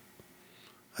believe.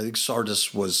 I think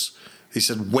Sardis was, he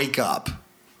said, wake up,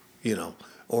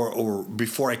 or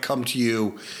before I come to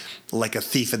you like a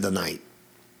thief in the night.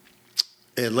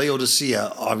 And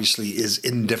Laodicea obviously is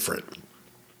indifferent.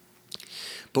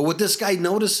 But what this guy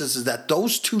notices is that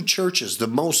those two churches, the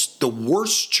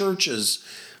worst churches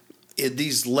in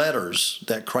these letters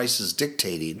that Christ is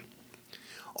dictating,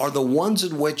 are the ones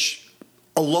in which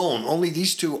alone, only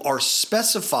these two are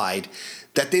specified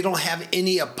that they don't have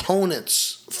any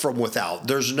opponents from without.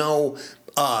 There's no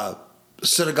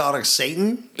synagogue of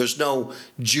Satan. There's no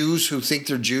Jews who think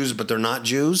they're Jews but they're not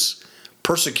Jews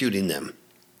persecuting them.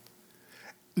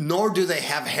 Nor do they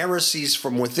have heresies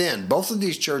from within. Both of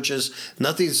these churches,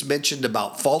 nothing's mentioned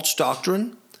about false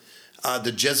doctrine,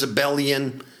 the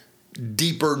Jezebelian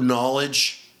deeper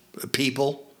knowledge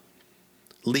people,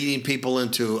 leading people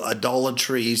into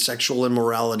idolatry, sexual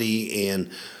immorality, and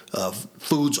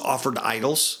foods offered to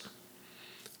idols.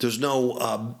 There's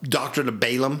no doctrine of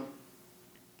Balaam,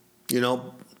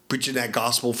 preaching that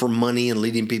gospel for money and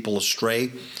leading people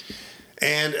astray.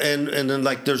 And then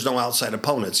there's no outside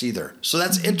opponents either. So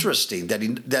that's interesting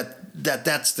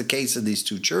that's the case in these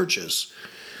two churches.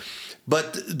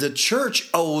 But the church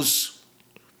owes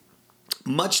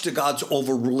much to God's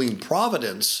overruling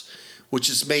providence, which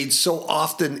is made so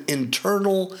often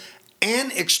internal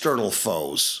and external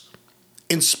foes,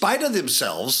 in spite of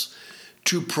themselves,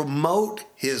 to promote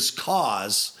his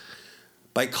cause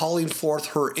by calling forth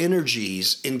her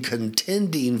energies in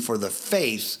contending for the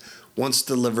faith once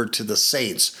delivered to the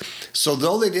saints. So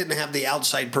though they didn't have the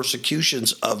outside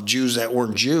persecutions of Jews that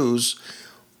weren't Jews,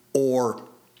 or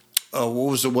what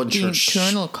was the one church? The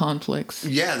internal conflicts.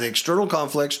 Yeah, the external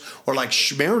conflicts, or like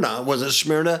Smyrna. Was it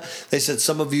Smyrna? They said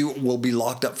some of you will be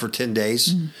locked up for 10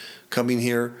 days coming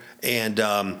here. And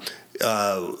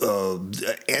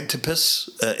Antipas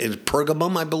in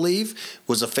Pergamum, I believe,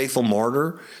 was a faithful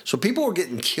martyr. So people were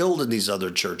getting killed in these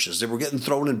other churches. They were getting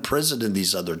thrown in prison in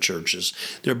these other churches.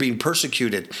 They're being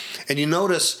persecuted. And you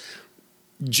notice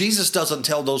Jesus doesn't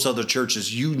tell those other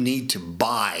churches, you need to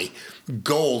buy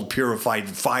gold purified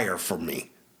fire from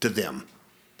me, to them.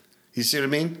 You see what I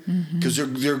mean? Because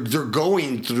they're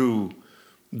going through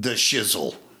the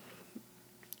shizzle.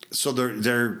 So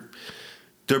they're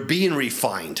being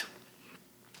refined.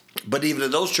 But even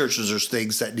in those churches, there's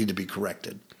things that need to be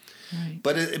corrected. Right.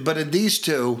 But in these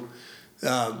two,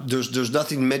 there's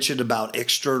nothing mentioned about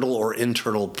external or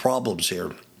internal problems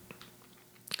here.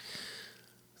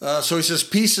 So he says,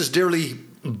 peace is dearly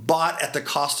bought at the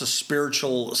cost of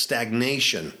spiritual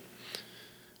stagnation,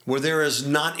 where there is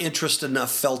not interest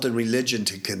enough felt in religion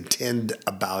to contend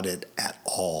about it at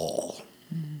all.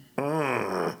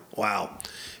 Wow.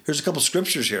 Here's a couple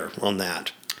scriptures here on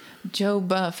that. Job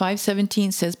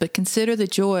 5:17 says, but consider the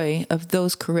joy of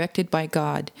those corrected by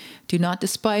God. Do not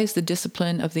despise the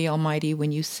discipline of the Almighty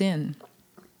when you sin.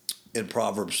 In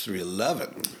Proverbs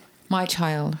 3:11. My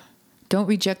child, don't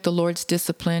reject the Lord's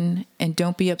discipline, and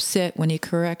don't be upset when he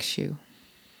corrects you.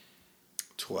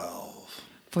 12.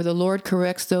 For the Lord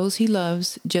corrects those he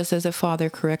loves, just as a father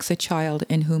corrects a child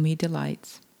in whom he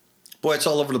delights. Boy, it's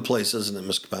all over the place, isn't it,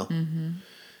 Ms. Capel?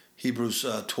 Hebrews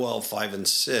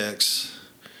 12:5-6.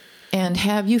 And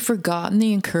have you forgotten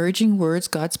the encouraging words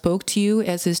God spoke to you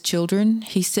as his children?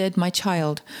 He said, my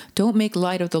child, don't make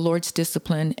light of the Lord's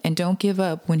discipline, and don't give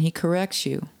up when he corrects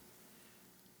you.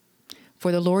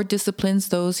 For the Lord disciplines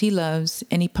those he loves,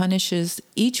 and he punishes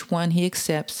each one he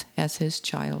accepts as his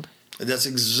child. And that's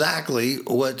exactly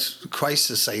what Christ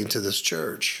is saying to this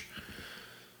church.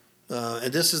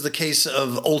 And this is the case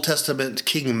of Old Testament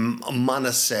King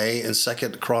Manasseh in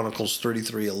 2 Chronicles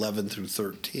 33:11 through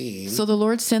 13. So the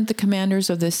Lord sent the commanders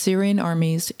of the Syrian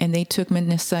armies, and they took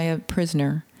Manasseh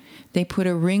prisoner. They put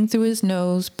a ring through his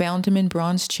nose, bound him in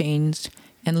bronze chains,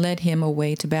 and led him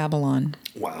away to Babylon.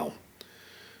 Wow.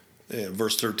 And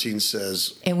verse 13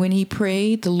 says, And when he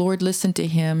prayed, the Lord listened to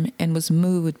him and was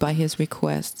moved by his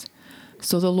requests.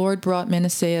 So the Lord brought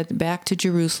Manasseh back to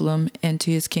Jerusalem and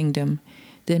to his kingdom.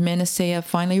 Then Manasseh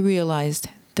finally realized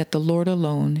that the Lord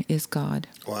alone is God.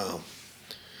 wow.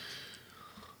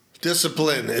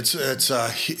 Discipline, it's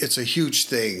a huge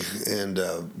thing, and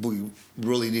we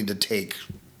really need to take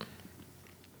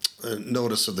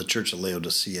notice of the church of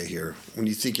Laodicea here. When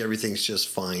you think everything's just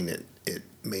fine, it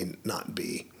may not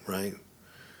be, right?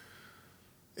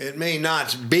 It may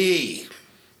not be.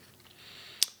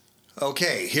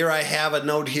 Okay, here I have a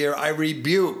note here. I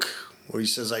rebuke, where he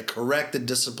says, I correct and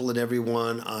discipline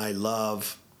everyone I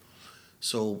love.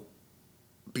 So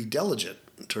be diligent.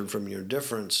 Turn from your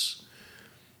indifference.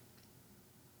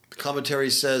 The commentary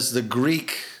says the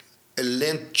Greek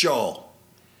elencho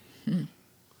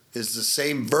is the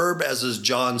same verb as is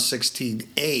John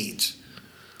 16:8.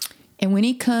 And when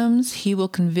he comes, he will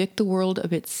convict the world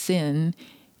of its sin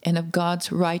and of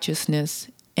God's righteousness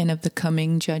and of the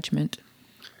coming judgment.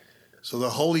 So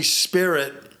the Holy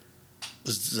Spirit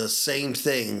is the same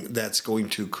thing that's going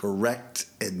to correct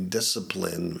and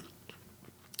discipline.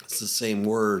 It's the same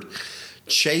word.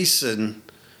 Chasten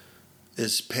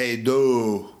is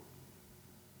pedo.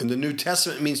 In the New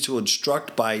Testament, it means to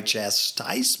instruct by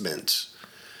chastisement.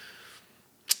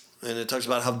 And it talks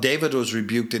about how David was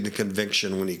rebuked into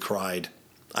conviction when he cried,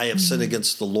 I have sinned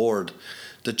against the Lord.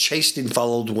 The chastening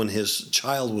followed when his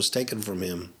child was taken from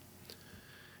him.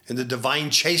 In the divine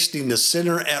chastening, the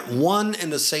sinner at one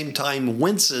and the same time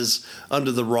winces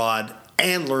under the rod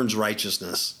and learns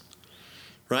righteousness.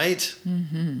 Right?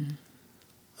 Mm-hmm.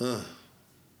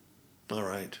 All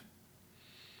right.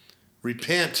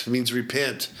 Repent means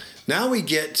repent. Now we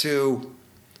get to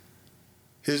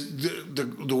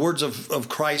the words of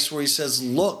Christ where he says,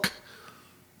 look,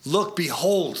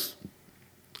 behold,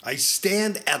 I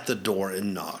stand at the door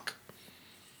and knock.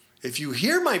 If you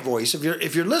hear my voice,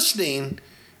 if you're listening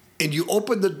and you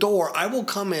open the door, I will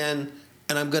come in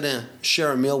and I'm going to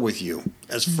share a meal with you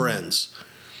as friends.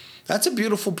 That's a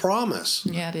beautiful promise.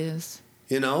 Yeah, it is.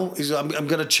 You know, I'm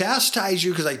going to chastise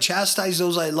you because I chastise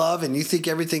those I love, and you think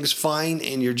everything's fine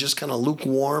and you're just kind of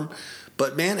lukewarm.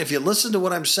 But man, if you listen to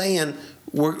what I'm saying,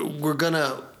 we're going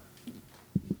to,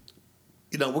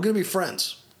 we're going to be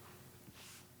friends.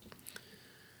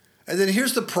 And then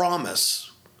here's the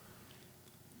promise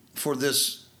for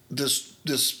this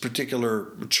particular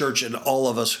church and all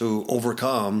of us who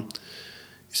overcome.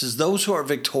 He says, those who are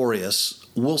victorious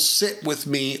will sit with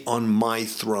me on my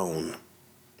throne,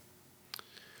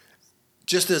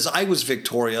 just as I was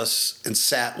victorious and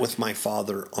sat with my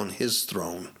Father on his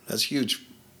throne. That's huge,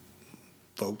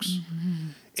 folks.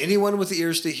 Mm-hmm. Anyone with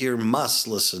ears to hear must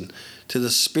listen to the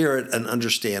Spirit and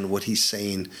understand what he's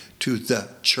saying to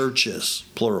the churches,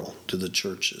 plural, to the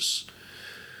churches.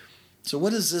 So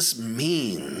what does this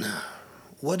mean?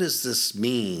 What does this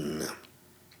mean?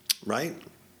 Right?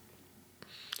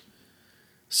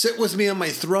 Sit with me on my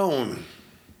throne.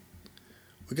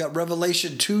 We got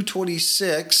Revelation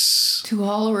 2:26. To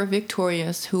all who are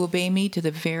victorious, who obey me to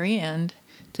the very end,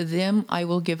 to them I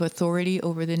will give authority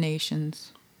over the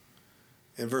nations.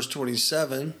 In verse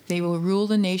 27. They will rule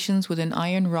the nations with an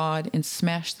iron rod and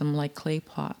smash them like clay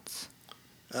pots.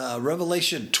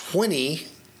 Revelation 20,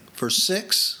 verse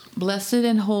 6. Blessed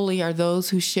and holy are those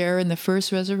who share in the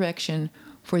first resurrection.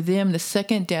 For them the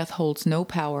second death holds no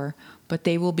power, but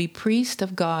they will be priests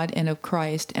of God and of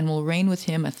Christ and will reign with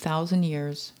him 1,000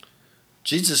 years.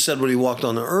 Jesus said when he walked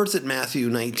on the earth at Matthew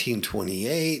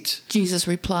 19:28. Jesus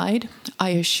replied, I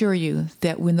assure you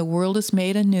that when the world is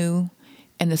made anew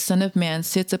and the Son of Man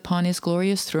sits upon his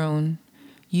glorious throne,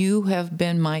 you who have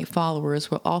been my followers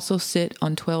will also sit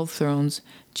on 12 thrones,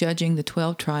 judging the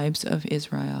 12 tribes of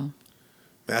Israel.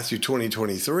 Matthew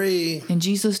 20:23. And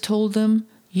Jesus told them,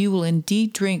 you will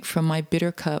indeed drink from my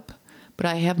bitter cup, but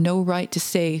I have no right to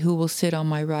say who will sit on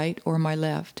my right or my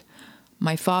left.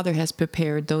 My Father has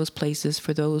prepared those places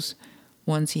for those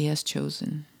ones he has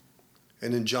chosen.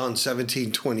 And in John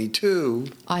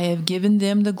 17:22. I have given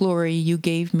them the glory you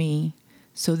gave me,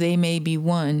 so they may be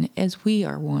one as we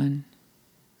are one.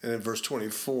 And in verse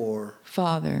 24.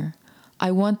 Father,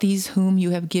 I want these whom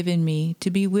you have given me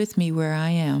to be with me where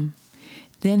I am.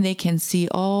 Then they can see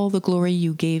all the glory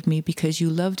you gave me because you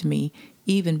loved me,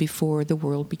 even before the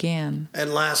world began.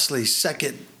 And lastly,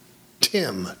 2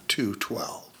 Tim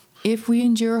 2:12. If we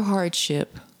endure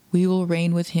hardship, we will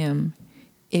reign with him.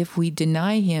 If we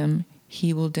deny him,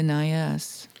 he will deny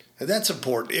us. And that's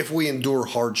important. If we endure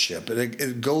hardship, and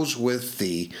it goes with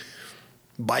the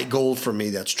buy gold for me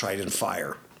that's tried in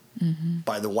fire,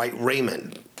 buy the white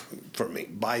raiment for me,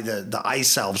 buy the eye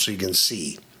salve so you can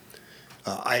see.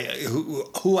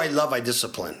 Who I love, I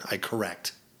discipline, I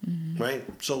correct. Right.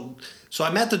 So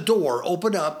I'm at the door.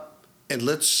 Open up and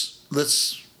let's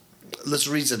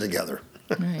reason together.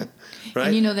 Right. Right?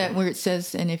 And you know that where it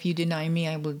says, and if you deny me,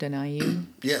 I will deny you.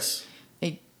 Yes.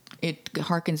 It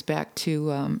harkens back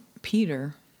to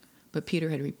Peter, but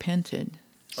Peter had repented.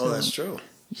 Oh, that's true.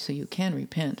 So you can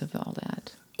repent of all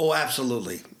that. Oh,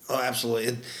 absolutely. Oh,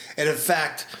 absolutely. And in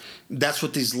fact, that's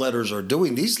what these letters are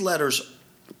doing. These letters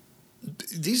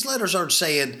aren't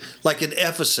saying, like in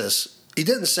Ephesus, he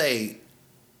didn't say,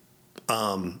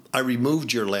 I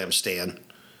removed your lampstand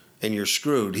and you're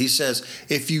screwed. He says,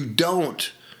 if you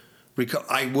don't,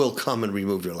 I will come and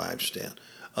remove your lampstand.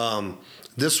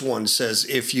 This one says,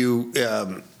 if you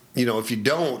don't,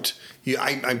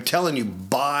 I'm telling you,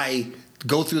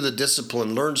 go through the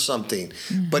discipline, learn something.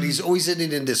 But he's always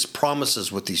ending in his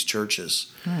promises with these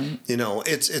churches. Right.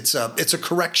 It's a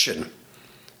correction.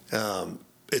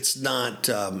 It's not.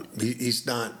 He's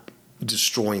not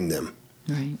destroying them.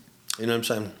 Right. You know what I'm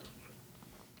saying?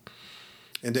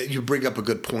 And you bring up a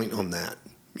good point on that.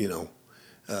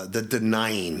 The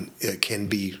denying can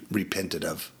be repented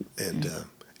of, and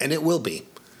it will be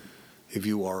if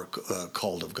you are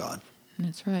called of God.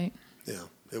 That's right. Yeah,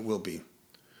 it will be.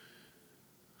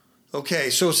 Okay,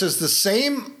 so it says the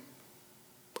same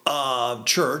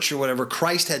church or whatever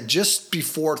Christ had just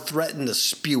before threatened to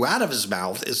spew out of his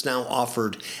mouth is now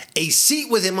offered a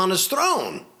seat with him on his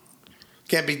throne.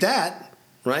 Can't beat that,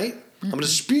 right? I'm going to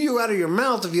spew you out of your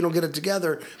mouth if you don't get it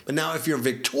together. But now if you're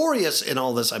victorious in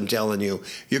all this, I'm telling you,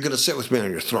 you're going to sit with me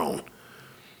on your throne.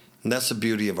 And that's the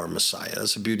beauty of our Messiah.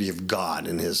 That's the beauty of God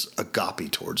and his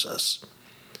agape towards us.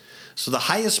 So the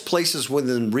highest places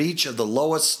within reach of the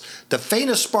lowest, the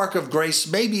faintest spark of grace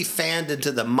may be fanned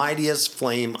into the mightiest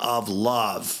flame of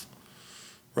love.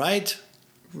 Right?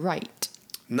 Right.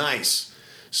 Nice.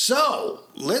 So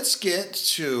let's get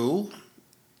to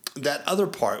that other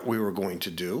part we were going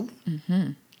to do.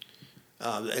 And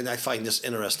I find this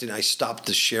interesting. I stopped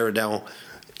to share now.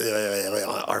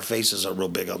 Our faces are real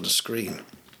big on the screen.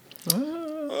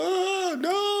 No.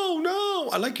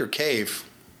 I like your cave.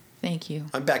 Thank you.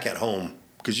 I'm back at home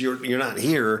because you're not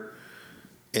here,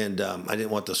 and I didn't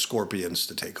want the scorpions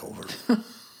to take over.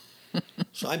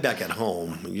 So I'm back at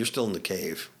home, and you're still in the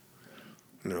cave,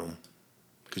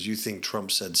 because you think Trump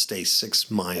said stay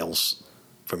 6 miles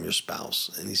from your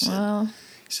spouse, and he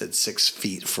said 6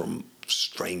 feet from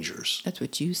strangers. That's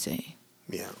what you say.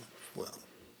 Yeah, well,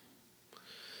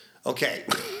 okay.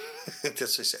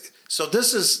 So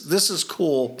this is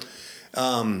cool.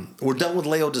 We're done with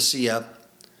Laodicea.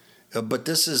 But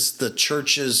this is the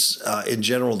churches in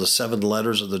general, the 7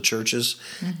 letters of the churches.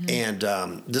 And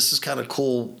this is kind of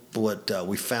cool what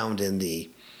we found in the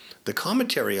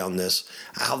commentary on this,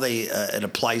 how it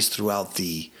applies throughout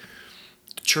the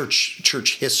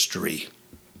church history,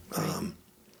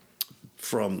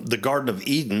 from the Garden of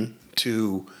Eden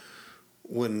to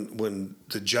when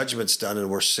the judgment's done and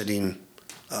we're sitting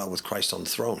with Christ on the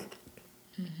throne.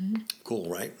 Cool,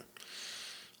 right?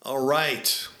 All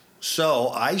right. So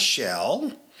I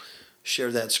shall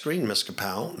share that screen, Miss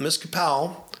Kapow. Miss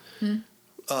Kapow,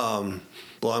 I'm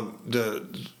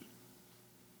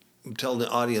telling the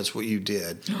audience what you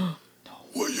did. No.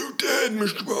 What you did,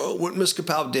 Miss Kapow. What Miss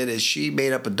Kapow did is she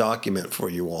made up a document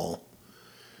for you all.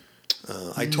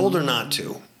 I told her not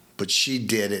to, but she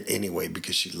did it anyway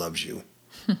because she loves you.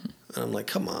 And I'm like,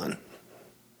 come on.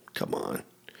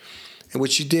 And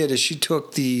what she did is she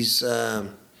took these, let's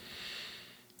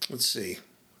see.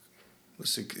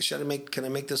 Can I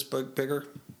make this bigger?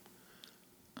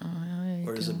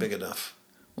 Or is it big enough?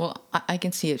 Well, I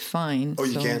can see it fine. Oh,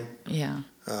 you can? Yeah.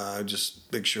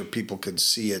 Just make sure people can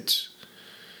see it.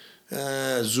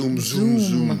 Zoom.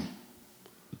 Zoom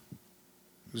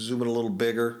it a little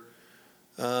bigger.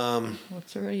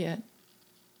 What's already at?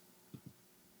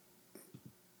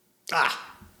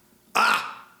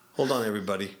 Hold on,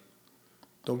 everybody.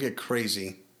 Don't get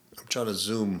crazy. I'm trying to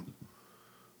zoom.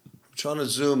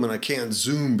 And I can't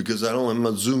zoom because I don't have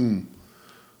my zoom.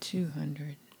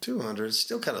 200. 200. It's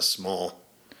still kind of small.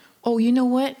 Oh, you know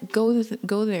what? Go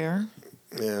there.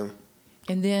 Yeah.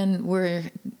 And then they're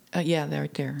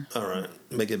right there. All right.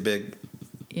 Make it big.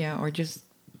 Yeah, or just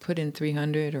put in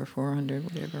 300 or 400,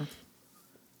 whatever.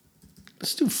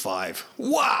 Let's do 5.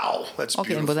 Wow, that's Okay,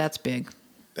 beautiful. well, that's big.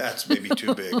 That's maybe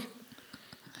too big.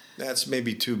 That's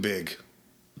maybe too big.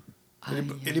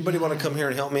 Anybody want to come here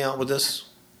and help me out with this?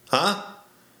 Huh?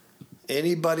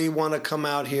 Anybody want to come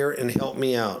out here and help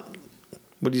me out?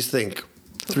 What do you think?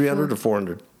 300 or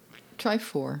 400? Try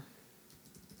 4.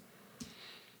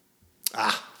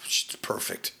 She's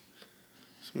perfect.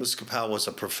 Ms. Kapow was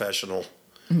a professional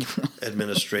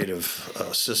administrative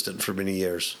assistant for many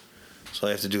years. So all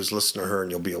I have to do is listen to her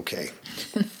and you'll be okay.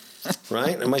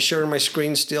 Right? Am I sharing my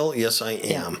screen still? Yes, I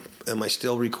am. Yeah. Am I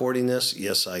still recording this?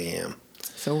 Yes, I am.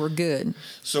 So we're good.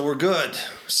 So we're good.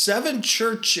 7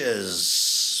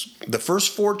 churches. The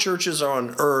first 4 churches are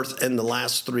on earth and the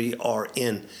last 3 are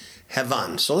in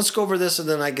heaven. So let's go over this and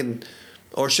then I can,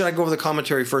 or should I go over the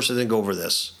commentary first and then go over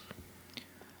this?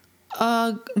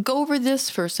 Go over this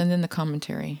first and then the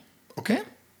commentary. Okay. Yeah?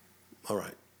 All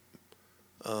right.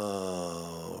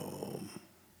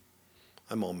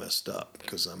 I'm all messed up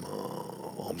because I'm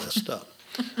all messed up.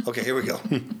 Okay, here we go.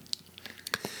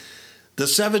 The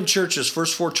 7 churches,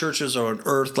 first 4 churches are on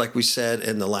earth, like we said,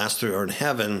 and the last 3 are in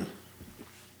heaven.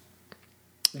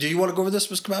 Do you want to go over this,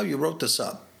 Ms. Kapow? You wrote this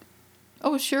up.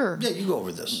 Oh, sure. Yeah, you go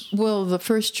over this. Well, the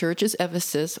first church is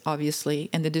Ephesus, obviously,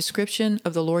 and the description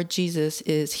of the Lord Jesus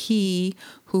is he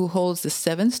who holds the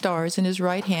 7 stars in his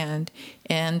right hand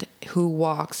and who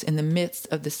walks in the midst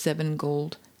of the 7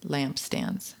 gold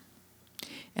lampstands.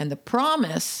 And the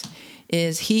promise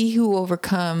is he who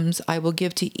overcomes I will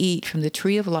give to eat from the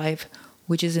tree of life,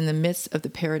 which is in the midst of the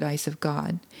paradise of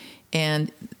God.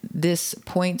 And this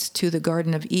points to the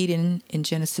Garden of Eden in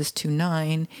Genesis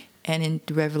 2:9 and in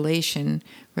Revelation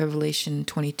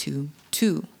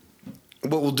 22:2.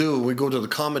 What we'll do when we go to the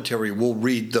commentary, we'll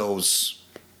read those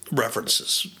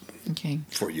references Okay.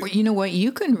 for you. Well, you know what?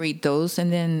 You can read those,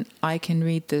 and then I can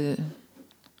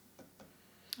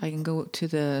go to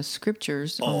the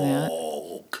scriptures on that.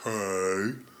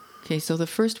 Okay. Okay, so the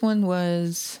first one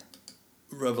was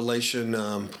Revelation,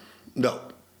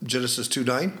 Genesis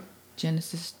 2:9.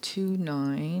 Genesis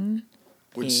 2:9,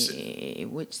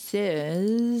 which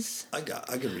says, I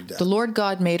can read that. the Lord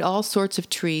God made all sorts of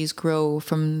trees grow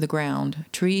from the ground,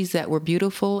 trees that were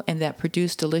beautiful and that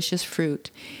produced delicious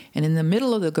fruit. And in the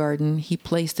middle of the garden, he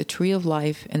placed the tree of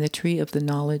life and the tree of the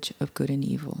knowledge of good and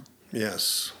evil.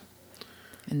 Yes.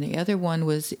 And the other one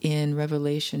was in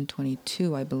Revelation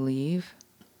 22, I believe.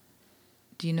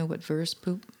 Do you know what verse,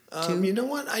 Poop? 2? You know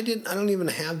what? I don't even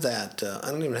have that.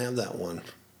 I don't even have that one.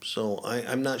 So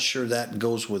I'm not sure that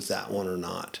goes with that one or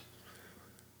not.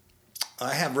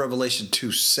 I have Revelation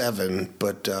 2:7,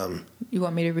 but You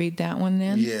want me to read that one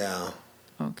then? yeah.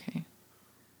 Okay.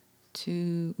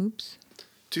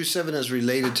 2:7 is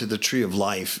related to the tree of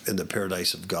life in the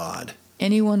paradise of God.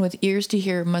 Anyone with ears to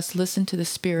hear must listen to the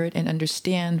Spirit and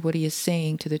understand what he is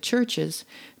saying to the churches.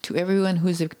 To everyone who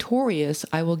is victorious,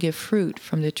 I will give fruit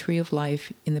from the tree of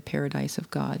life in the paradise of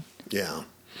God. Yeah.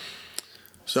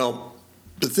 So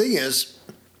the thing is,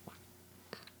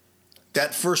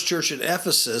 that first church in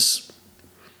Ephesus,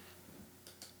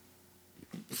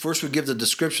 first we give the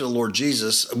description of the Lord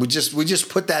Jesus. We just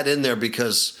put that in there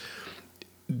because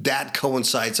that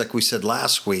coincides, like we said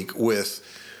last week, with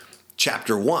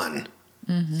chapter 1.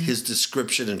 His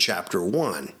description in chapter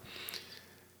 1.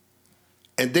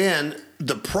 And then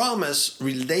the promise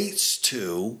relates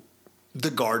to the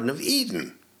Garden of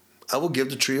Eden. I will give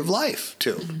the tree of life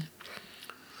to.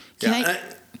 Can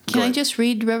I just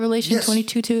read Revelation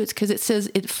 22:2? It's because it says,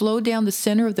 it flowed down the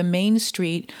center of the main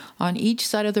street. On each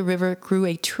side of the river grew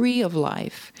a tree of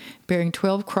life, bearing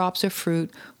 12 crops of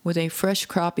fruit, with a fresh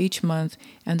crop each month,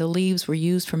 and the leaves were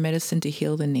used for medicine to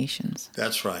heal the nations.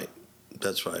 That's right.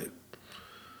 That's right.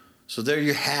 So there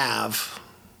you have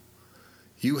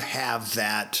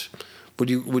that. What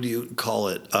do you call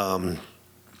it?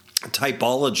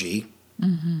 Typology.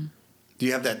 Mm-hmm.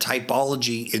 You have that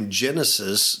typology in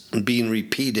Genesis being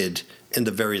repeated in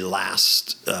the very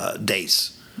last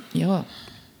days. Yeah.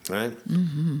 Right.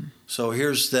 Mm-hmm. So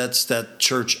that's that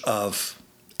church of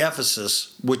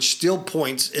Ephesus, which still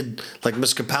points, like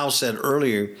Ms. Kapow said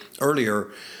earlier.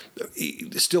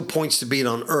 It still points to being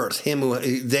on earth.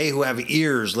 They who have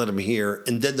ears, let them hear,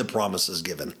 and then the promise is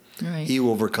given. Right. He who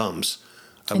overcomes,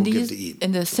 I will give to eat.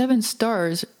 And the 7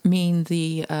 stars mean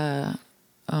the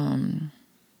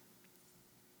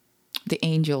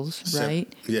angels,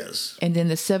 right? Yes. And then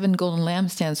the 7 golden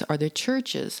lampstands are the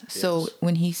churches. So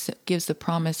when he gives the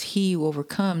promise, he who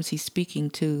overcomes, he's speaking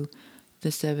to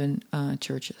the 7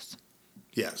 churches.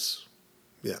 Yes.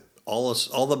 Yeah. All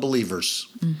the believers.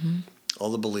 Mm-hmm. All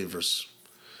the believers.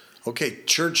 Okay,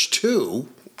 church 2,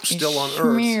 still on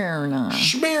Smyrna. earth.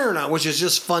 Smyrna, which is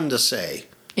just fun to say.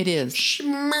 It is.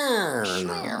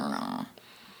 Smyrna.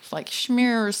 It's like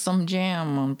smear some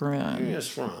jam on bread.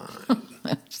 Yes, right.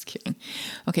 I'm just kidding.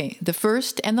 Okay, the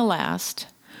first and the last,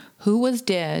 who was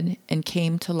dead and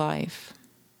came to life.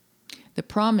 The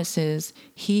promise is,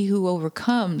 he who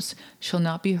overcomes shall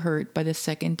not be hurt by the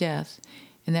second death.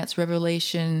 And that's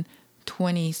Revelation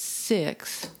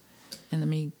 26. And let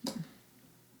me...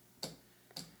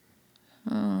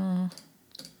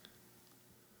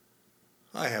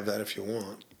 I have that if you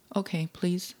want. Okay,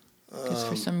 please. Because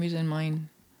for some reason mine...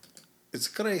 It's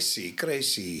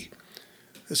crazy.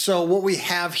 So what we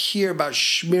have here about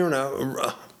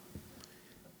Smyrna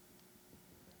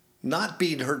not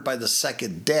being hurt by the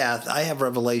second death, I have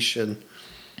Revelation.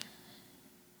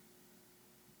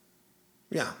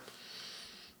 Yeah.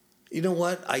 You know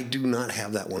what? I do not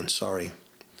have that one. Sorry.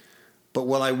 But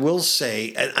what I will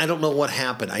say, and I don't know what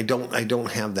happened. I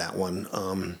don't have that one.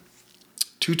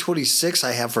 226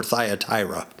 I have for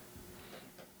Thyatira.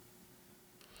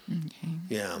 Okay.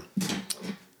 Yeah.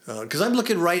 Because I'm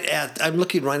looking right at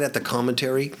the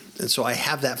commentary, and so I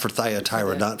have that for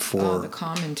Thyatira, not for the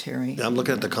commentary. I'm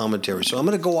looking at the commentary, so I'm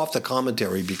going to go off the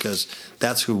commentary because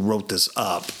that's who wrote this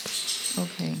up.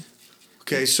 Okay.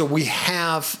 Okay, so we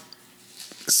have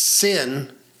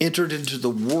sin entered into the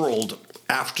world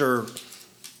after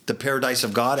the paradise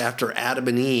of God, after Adam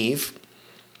and Eve.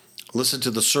 Listen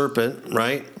to the serpent,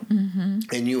 right? Mm-hmm.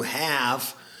 And you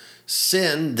have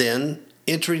sin then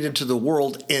entering into the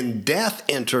world, and death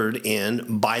entered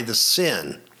in by the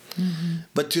sin. Mm-hmm.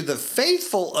 But to the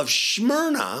faithful of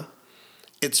Smyrna,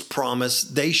 it's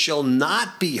promised they shall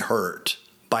not be hurt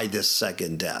by this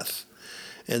second death.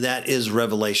 And that is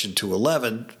Revelation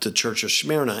 2:11, the church of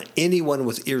Smyrna. Anyone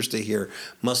with ears to hear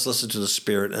must listen to the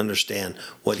Spirit and understand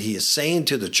what he is saying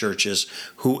to the churches.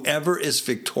 Whoever is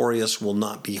victorious will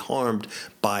not be harmed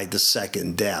by the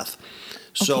second death.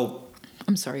 Okay. So,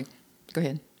 I'm sorry. Go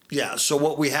ahead. Yeah, so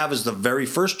what we have is the very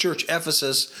first church,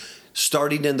 Ephesus,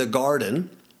 starting in the garden,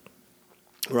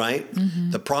 right?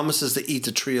 Mm-hmm. The promise is to eat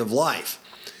the tree of life.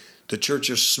 The church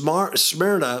of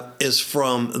Smyrna is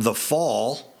from the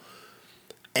fall,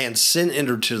 and sin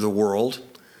entered to the world,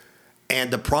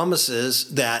 and the promise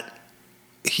is that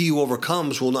he who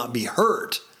overcomes will not be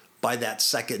hurt by that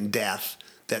second death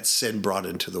that sin brought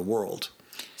into the world.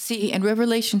 See, and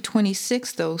Revelation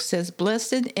 26, though, says,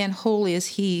 "Blessed and holy is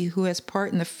he who has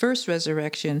part in the first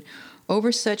resurrection.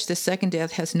 Over such the second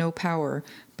death has no power,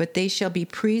 but they shall be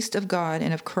priests of God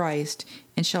and of Christ,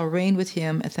 and shall reign with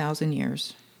him 1,000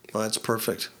 years." Well, that's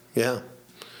perfect. Yeah.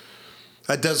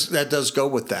 That does go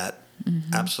with that.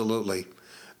 Mm-hmm. Absolutely.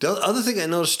 The other thing I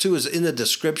noticed, too, is in the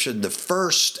description, the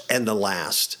first and the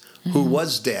last, mm-hmm. who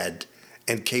was dead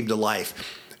and came to life.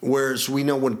 Whereas we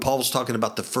know when Paul's talking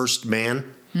about the first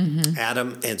man, mm-hmm.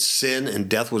 Adam, and sin and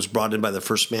death was brought in by the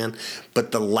first man,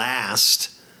 but the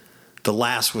last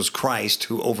was Christ,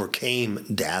 who overcame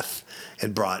death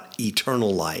and brought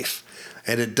eternal life.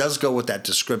 And it does go with that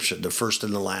description, the first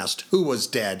and the last, who was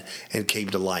dead and came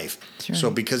to life. Sure. So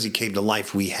because he came to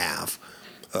life, we have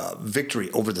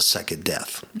victory over the second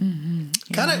death. Mm-hmm.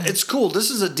 Yeah. It's cool. This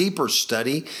is a deeper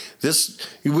study.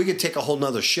 We could take a whole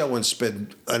nother show and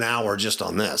spend an hour just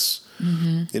on this,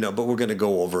 mm-hmm. But we're going to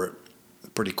go over it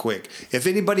pretty quick. If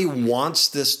anybody wants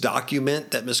this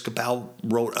document that Ms. Kapow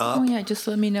wrote up. Oh, yeah, just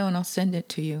let me know and I'll send it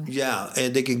to you. Yeah,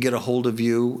 and they can get a hold of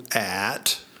you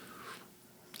at...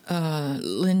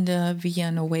 Linda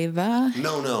Villanueva.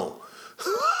 No.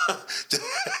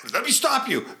 Let me stop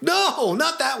you. No,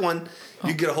 not that one. Oh.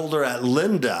 You get a hold of her at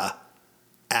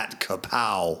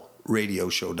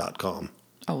linda@kapowradioshow.com.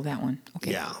 Oh, that one.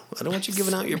 Okay. Yeah. I don't want you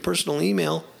giving out your personal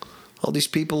email. All these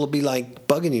people will be like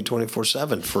bugging you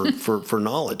 24/7 for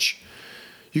knowledge.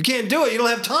 You can't do it. You don't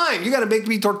have time. You got to make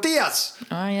me tortillas.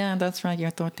 Oh, yeah, that's right.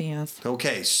 Your tortillas.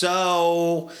 Okay.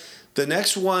 So the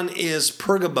next one is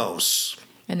Pergamos.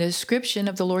 And the description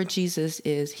of the Lord Jesus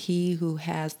is he who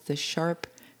has the sharp,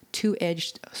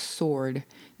 two-edged sword.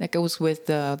 That goes with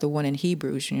the one in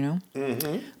Hebrews,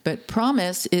 Mm-hmm. But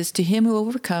promise is to him who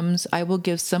overcomes, I will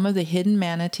give some of the hidden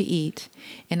manna to eat,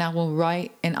 and I will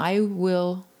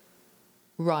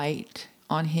write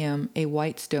on him a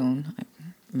white stone. I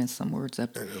messed some words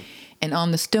up. And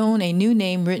on the stone a new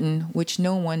name written, which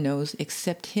no one knows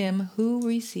except him who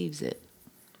receives it.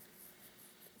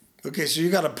 Okay, so you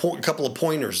got a couple of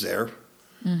pointers there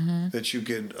mm-hmm. that you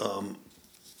could read.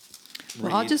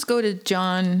 Well, I'll just go to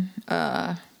John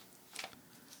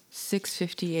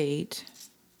 6:58.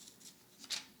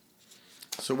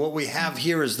 So what we have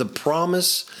here is the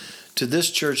promise to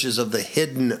this church is of the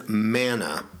hidden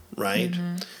manna, right?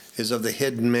 Mm-hmm. Is of the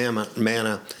hidden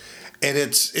manna. And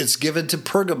it's given to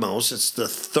Pergamos. It's the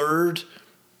third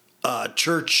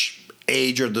church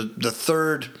age, or the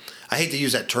third. I hate to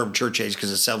use that term church age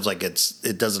because it sounds like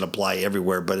it doesn't apply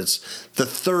everywhere, but it's the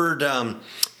third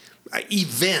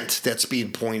event that's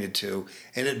being pointed to,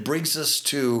 and it brings us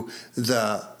to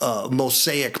the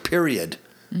Mosaic period,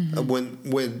 when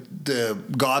the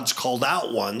God's called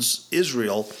out ones,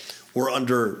 Israel, were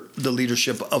under the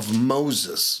leadership of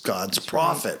Moses, God's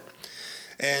prophet.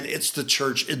 And it's the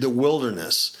church in the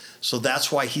wilderness. So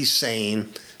that's why he's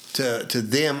saying to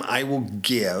them, I will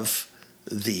give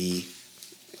the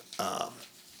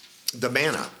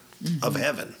manna of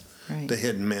heaven, Right. the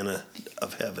hidden manna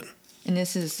of heaven. And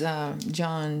this is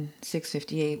John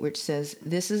 6:58, which says,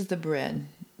 "This is the bread."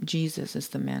 Jesus is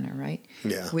the manna, right?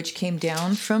 Yeah. "Which came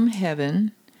down from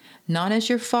heaven, not as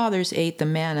your fathers ate the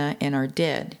manna and are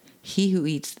dead. He who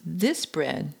eats this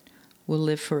bread will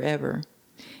live forever."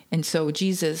 And so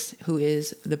Jesus, who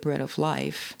is the bread of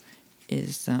life,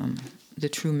 is the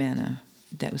true manna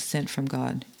that was sent from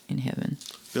God in heaven.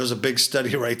 There's a big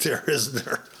study right there, isn't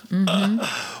there?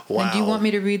 Wow. And do you want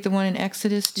me to read the one in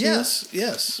Exodus too? Yes.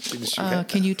 Because you have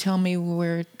Can that. you tell me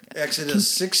where? Exodus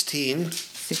 16,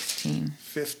 16.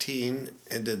 15,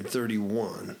 and then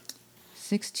 31.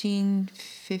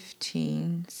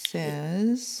 16:15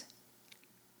 says,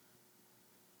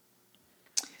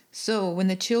 "So when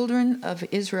the children of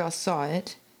Israel saw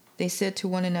it, they said to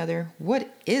one another,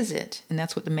 'What is it?'" And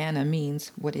that's what the manna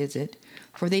means, what is it?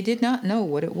 "For they did not know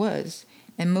what it was.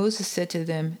 And Moses said to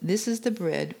them, 'This is the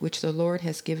bread which the Lord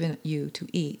has given you to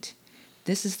eat.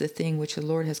 This is the thing which the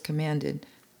Lord has commanded.'"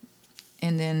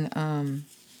 And then, and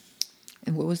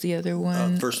what was the other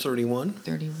one? Verse 31.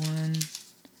 31.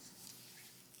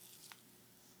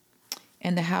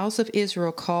 "And the house of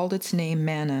Israel called its name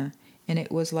manna, and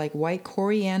it was like white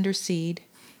coriander seed,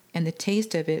 and the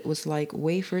taste of it was like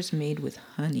wafers made with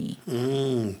honey."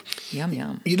 Yum,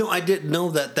 yum. You know, I didn't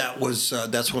know that was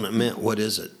that's what it meant. What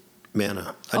is it?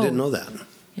 Manna. I didn't know that.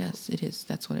 Yes, it is.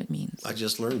 That's what it means. I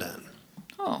just learned that.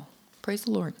 Oh, praise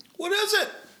the Lord. What is it?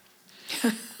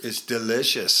 It's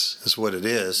delicious, is what it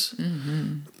is.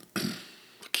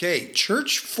 Okay,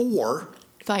 Church 4.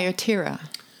 Thyatira.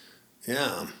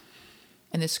 Yeah.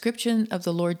 And the description of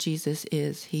the Lord Jesus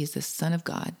is, he is the Son of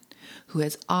God, who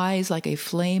has eyes like a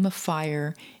flame of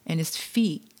fire and his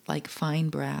feet like fine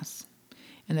brass.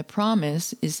 And the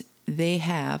promise is, they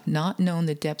have not known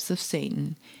the depths of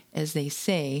Satan, as they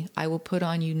say, "I will put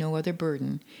on you no other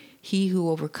burden." He who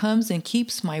overcomes and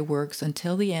keeps my works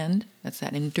until the end, that's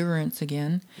that endurance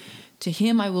again, to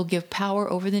him I will give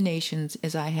power over the nations,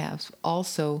 as I have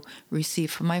also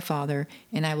received from my Father,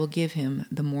 and I will give him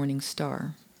the morning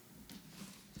star.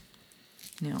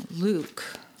 Now,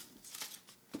 Luke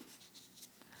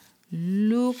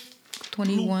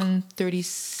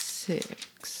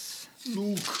 21:36.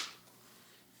 Luke.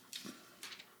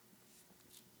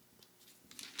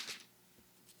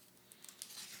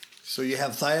 So you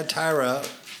have Thyatira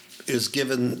is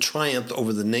given triumph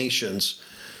over the nations.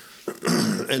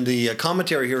 And the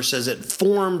commentary here says it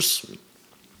forms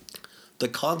the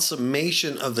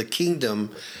consummation of the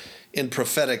kingdom in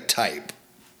prophetic type.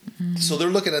 So they're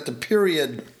looking at the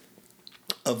period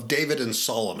of David and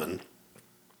Solomon,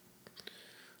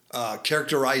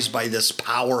 characterized by this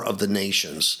power of the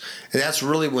nations. And that's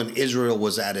really when Israel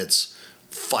was at its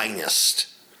finest,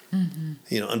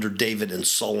 under David and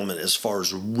Solomon, as far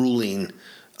as ruling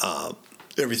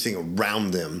everything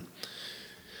around them.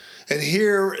 And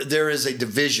here there is a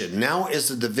division. Now is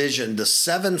the division, the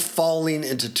seven falling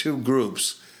into two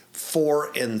groups,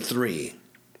 4 and 3.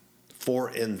 4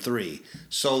 and 3.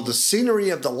 So the scenery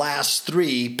of the last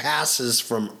three passes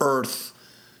from earth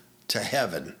to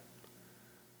heaven.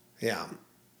 Yeah.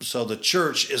 So the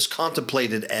church is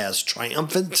contemplated as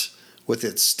triumphant with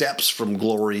its steps from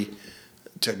glory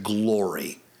to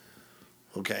glory.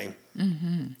 Okay?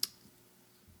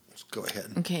 Let's go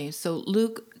ahead. Okay, so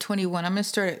Luke 21, I'm going to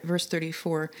start at verse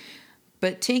 34.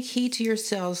 "But take heed to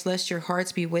yourselves, lest your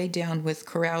hearts be weighed down with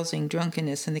carousing,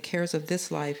 drunkenness, and the cares of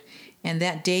this life, and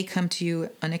that day come to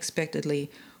you unexpectedly.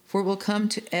 For it will come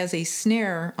as a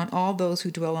snare on all those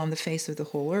who dwell on the face of the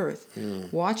whole earth.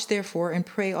 Watch therefore and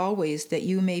pray always, that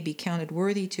you may be counted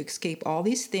worthy to escape all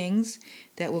these things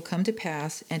that will come to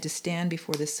pass, and to stand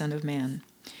before the Son of Man."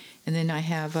 And then I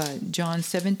have John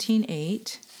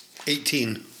 17:8.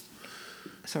 18.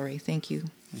 Sorry, thank you.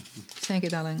 Thank you,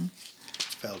 darling.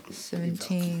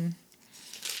 17,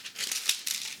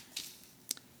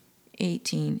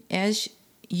 18. "As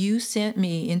you sent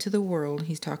me into the world,"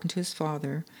 he's talking to his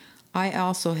Father, "I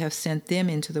also have sent them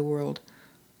into the world.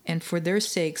 And for their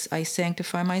sakes I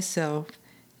sanctify myself,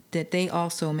 that they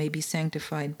also may be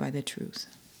sanctified by the truth."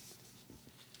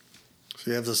 So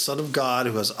you have the Son of God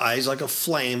who has eyes like a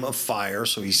flame of fire.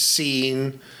 So he's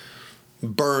seen,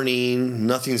 burning,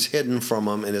 nothing's hidden from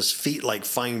him, and his feet like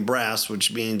fine brass,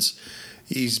 which means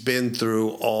he's been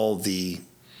through all the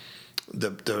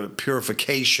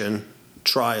purification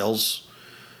trials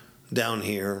down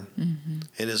here. Mm-hmm.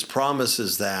 And his promise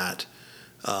is that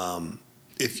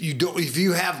if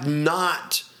you have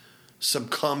not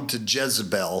succumbed to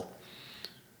Jezebel,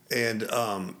 and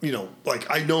like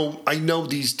I know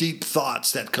these deep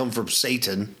thoughts that come from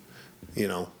Satan,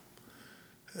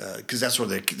 because that's where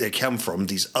they come from,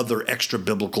 these other extra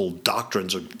biblical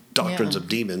doctrines or doctrines of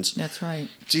demons. That's right.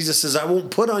 Jesus says, I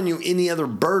won't put on you any other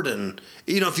burden.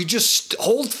 If you just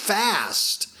hold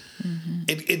fast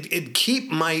and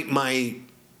keep my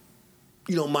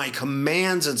my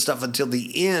commands and stuff until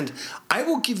the end, I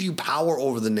will give you power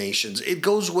over the nations. It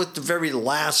goes with the very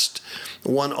last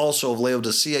one also of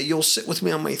Laodicea. You'll sit with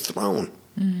me on my throne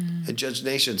and judge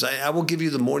nations. I will give you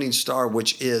the morning star,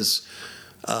 which is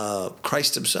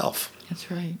Christ himself.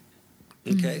 That's right.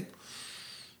 Okay.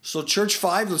 So church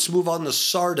 5, let's move on to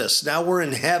Sardis. Now we're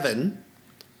in heaven.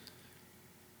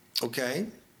 Okay.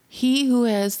 He who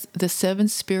has the 7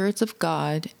 spirits of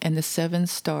God and the 7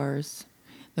 stars.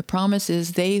 The promise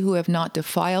is, they who have not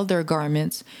defiled their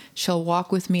garments shall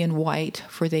walk with me in white,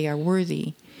 for they are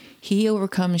worthy. He who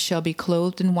overcomes shall be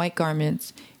clothed in white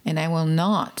garments, and I will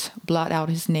not blot out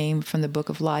his name from the book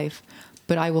of life,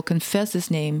 but I will confess his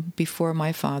name before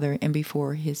my Father and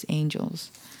before his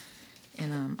angels.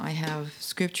 And I have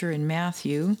scripture in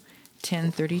Matthew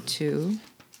 10:32.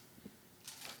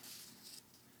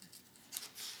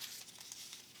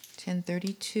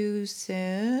 10:32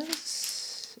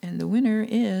 says, and the winner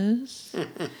is,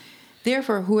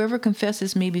 therefore, whoever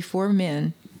confesses me before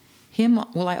men, him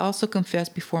will I also confess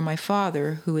before my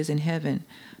Father who is in heaven.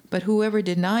 But whoever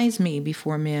denies me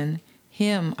before men,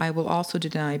 him I will also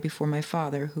deny before my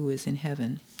Father who is in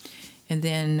heaven. And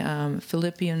then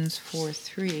Philippians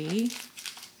 4:3.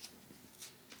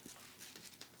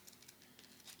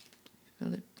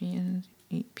 Philippians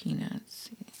 8 peanuts.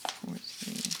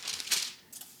 4:3.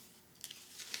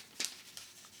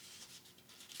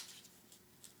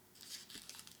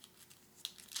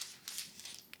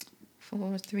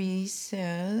 4:3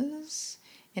 says,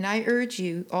 and I urge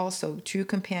you also, true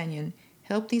companion,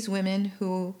 help these women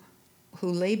who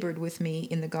labored with me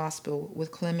in the gospel,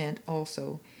 with Clement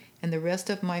also, and the rest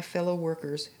of my fellow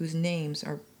workers whose names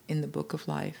are in the book of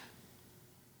life.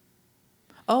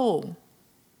 Oh.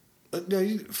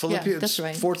 Philippians that's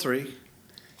right. 4:3.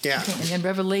 Yeah. Okay, and then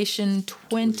Revelation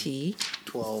 20.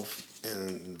 12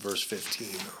 and verse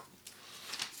 15.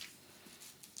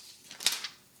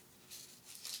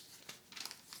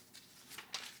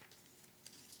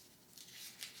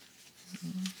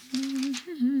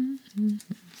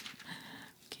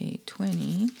 Okay,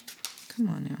 20. Come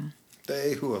on now.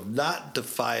 They who have not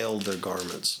defiled their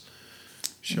garments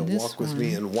shall And this walk with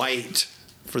me in white,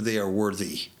 for they are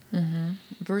worthy. Mm-hmm.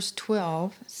 Verse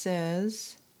 12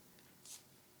 says,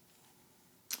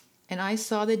 and I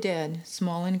saw the dead,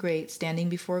 small and great, standing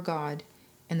before God,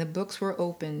 and the books were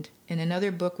opened, and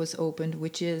another book was opened,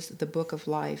 which is the book of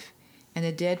life. And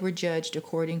the dead were judged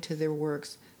according to their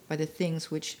works by the things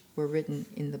which were written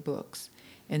in the books.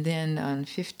 And then on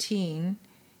 15,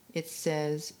 it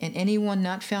says, and anyone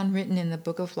not found written in the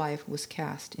book of life was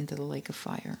cast into the lake of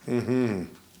fire. Mm-hmm.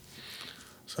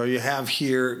 So you have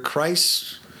here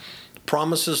Christ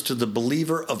promises to the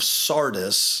believer of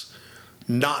Sardis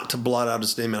not to blot out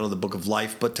his name out of the book of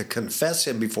life, but to confess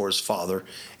him before his Father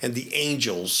and the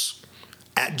angels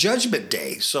at Judgment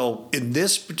Day. So in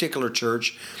this particular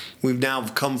church, we've now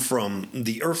come from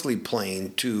the earthly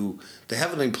plane to the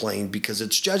heavenly plane because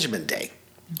it's Judgment Day.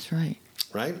 That's right.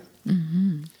 Right?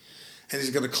 Mm-hmm. And he's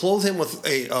going to clothe him with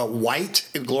a white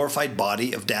and glorified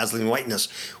body of dazzling whiteness.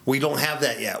 We don't have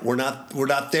that yet. We're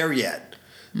not there yet.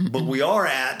 Mm-hmm. But we are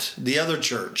at the other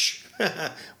church.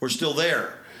 We're still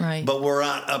there. Right. But we're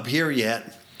not up here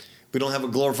yet. We don't have a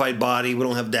glorified body. We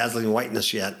don't have dazzling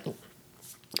whiteness yet.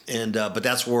 And but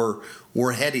that's where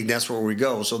we're heading. That's where we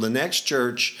go. So the next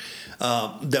church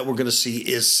that we're going to see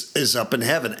is up in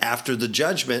heaven after the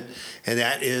judgment, and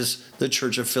that is the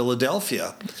Church of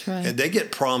Philadelphia. That's right. And they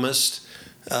get promised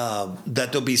that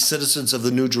they'll be citizens of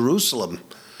the New Jerusalem,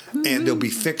 and they'll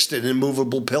be fixed in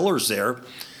immovable pillars there,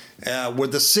 where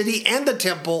the city and the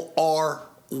temple are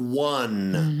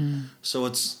one. Mm-hmm. So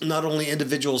it's not only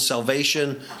individual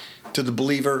salvation to the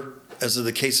believer, as in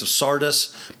the case of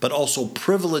Sardis, but also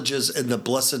privileges in the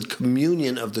blessed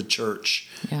communion of the church,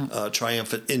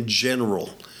 triumphant in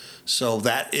general. So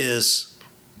that is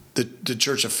the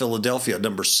Church of Philadelphia,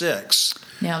 number 6.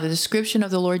 Now, the description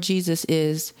of the Lord Jesus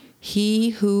is, He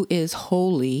who is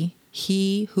holy,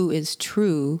 he who is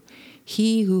true,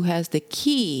 he who has the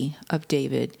key of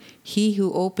David, he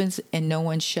who opens and no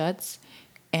one shuts,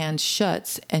 and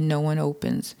shuts and no one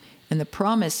opens. And the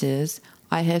promise is,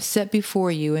 I have set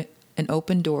before you an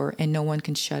open door, and no one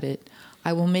can shut it.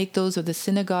 I will make those of the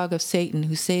synagogue of Satan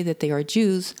who say that they are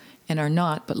Jews and are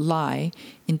not, but lie.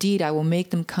 Indeed, I will make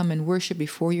them come and worship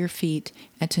before your feet,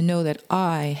 and to know that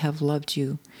I have loved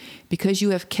you. Because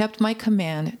you have kept my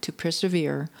command to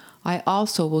persevere, I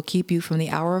also will keep you from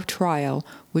the hour of trial,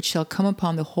 which shall come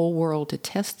upon the whole world to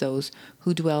test those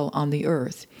who dwell on the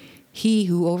earth. He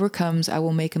who overcomes, I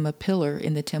will make him a pillar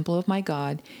in the temple of my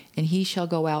God, and he shall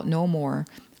go out no more.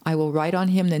 I will write on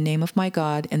him the name of my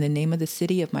God and the name of the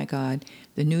city of my God,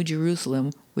 the New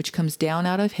Jerusalem, which comes down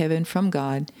out of heaven from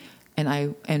God,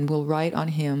 and will write on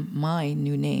him my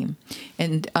new name.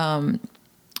 And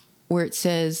where it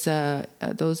says,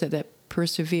 those that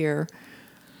persevere,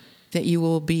 that you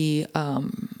will be,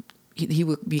 he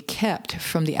will be kept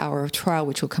from the hour of trial,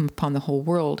 which will come upon the whole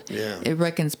world. Yeah. It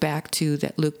reckons back to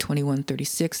that Luke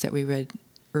 21:36 that we read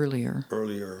earlier.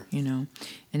 You know.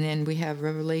 And then we have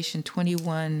Revelation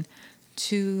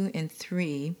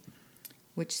 21:2-3,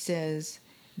 which says,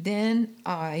 Then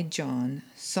I, John,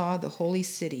 saw the holy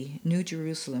city, New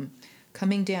Jerusalem,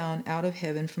 coming down out of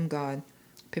heaven from God,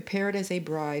 prepared as a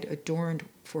bride adorned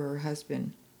for her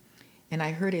husband. And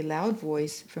I heard a loud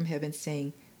voice from heaven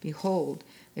saying, Behold,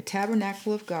 the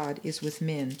tabernacle of God is with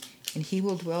men, and he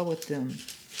will dwell with them.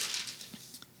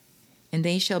 And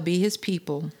they shall be his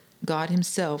people. God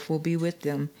himself will be with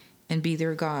them and be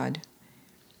their God.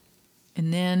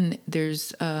 And then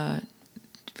there's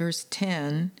verse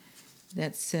 10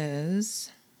 that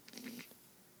says,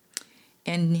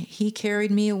 And he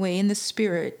carried me away in the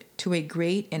spirit to a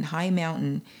great and high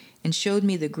mountain, and showed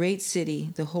me the great city,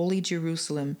 the holy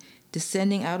Jerusalem,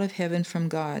 descending out of heaven from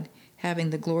God, having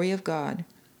the glory of God.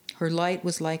 Her light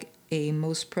was like a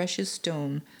most precious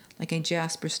stone, like a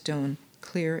jasper stone,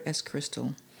 clear as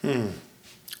crystal.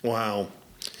 Wow.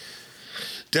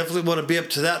 Definitely want to be up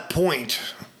to that point,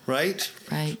 right?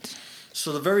 Right.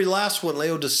 So the very last one,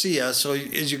 Laodicea. So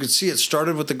as you can see, it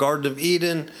started with the Garden of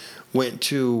Eden, went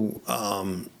to,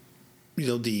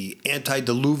 the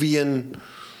antediluvian,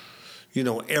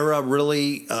 era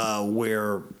really,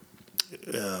 where,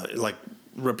 like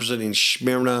representing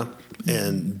Smyrna,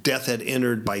 and death had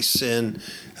entered by sin,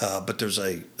 but there's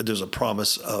a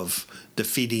promise of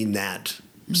defeating that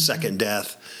second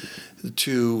death.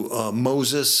 To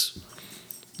Moses,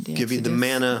 giving the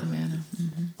manna.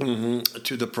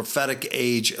 To the prophetic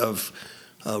age of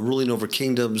ruling over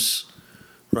kingdoms,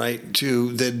 right?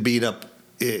 To then being up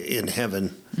in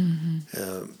heaven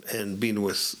and being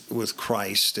with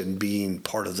Christ and being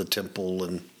part of the temple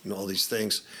and all these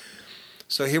things.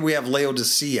 So here we have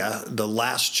Laodicea, the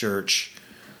last church.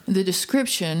 The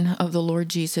description of the Lord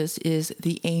Jesus is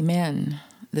the Amen,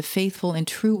 the faithful and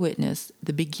true witness,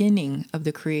 the beginning of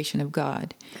the creation of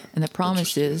God. And the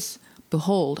promise is,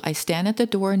 Behold, I stand at the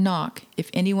door and knock. If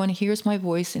anyone hears my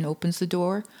voice and opens the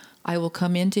door, I will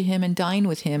come in to him and dine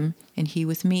with him, and he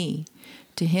with me.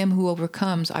 To him who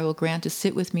overcomes, I will grant to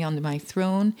sit with me on my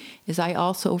throne, as I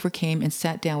also overcame and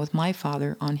sat down with my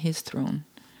Father on his throne.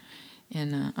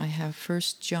 And I have 1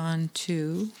 John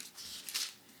 2.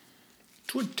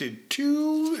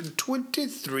 22 and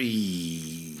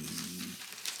 23.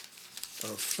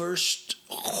 First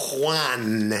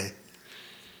Juan.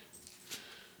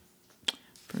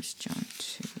 1 John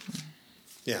 2.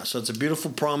 Yeah, so it's a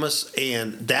beautiful promise,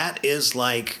 and that is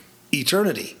like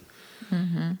eternity.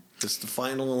 It's the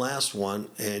final and last one,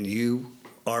 and you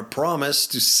are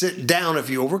promised to sit down, if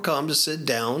you overcome, to sit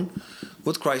down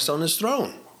with Christ on his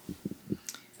throne.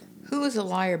 Who is a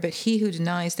liar but he who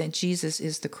denies that Jesus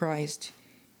is the Christ?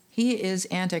 He is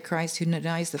Antichrist who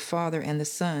denies the Father and the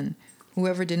Son.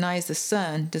 Whoever denies the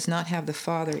Son does not have the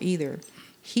Father either.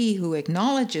 He who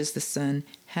acknowledges the Son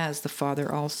has the Father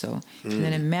also. And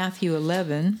then in Matthew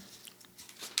 11,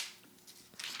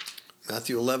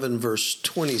 verse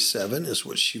 27 is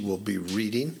what she will be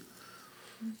reading.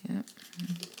 yeah.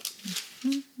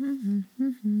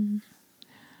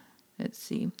 Let's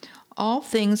see. All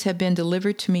things have been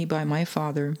delivered to me by my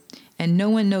Father, and no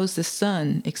one knows the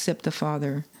Son except the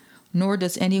Father, nor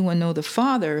does anyone know the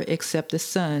Father except the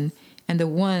Son, and the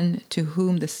one to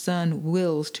whom the Son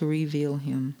wills to reveal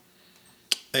him.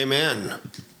 Amen.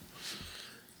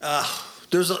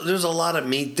 There's a lot of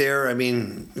meat there. I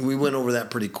mean, we went over that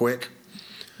pretty quick.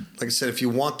 Like I said, if you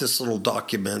want this little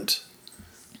document,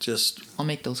 I'll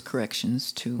make those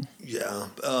corrections too. Yeah.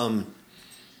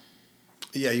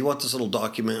 You want this little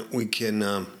document, we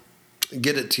can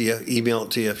get it to you, email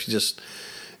it to you if you just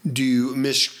do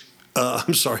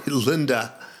I'm sorry,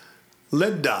 Linda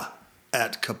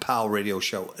at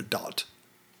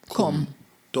kapowradioshow.com.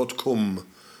 .com.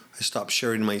 I stopped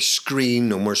sharing my screen.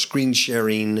 No more screen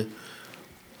sharing.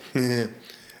 And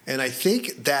I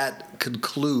think that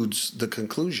concludes the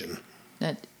conclusion.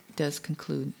 That does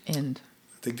conclude, end.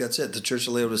 I think that's it. The Church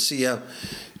of Laodicea.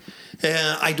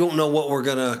 I don't know what we're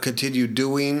going to continue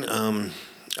doing.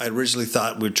 I originally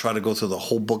thought we'd try to go through the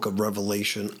whole book of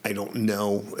Revelation. I don't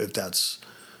know if that's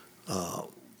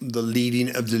the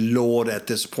leading of the Lord at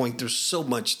this point. There's so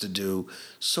much to do,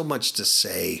 so much to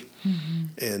say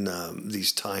in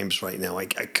these times right now. I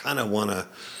kind of want to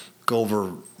go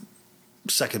over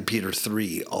 2 Peter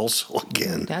 3 also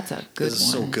again. That's a good one. This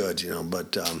is so good,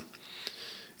 but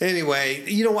anyway,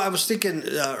 I was thinking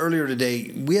earlier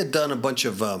today, we had done a bunch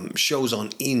of shows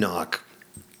on Enoch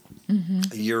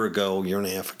a year and a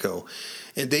half ago,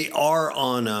 and they are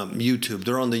on YouTube.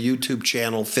 They're on the YouTube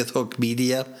channel, Fifth Hook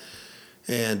Media,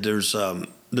 and there's a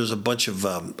bunch of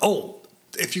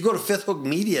if you go to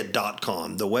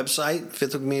fifthhookmedia.com, the website,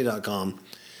 fifthhookmedia.com,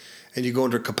 and you go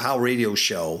under Kapow Radio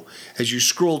Show, as you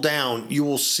scroll down, you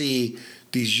will see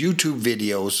these YouTube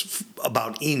videos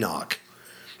about Enoch.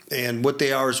 And what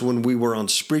they are is when we were on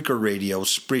Spreaker Radio,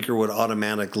 Spreaker would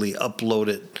automatically upload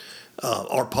it,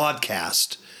 our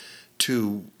podcast,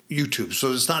 to YouTube.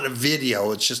 So it's not a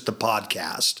video, it's just a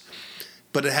podcast.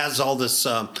 But it has all this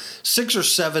 6 or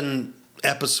 7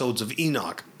 episodes of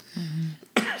Enoch.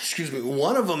 Excuse me.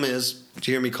 One of them is, did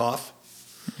you hear me cough?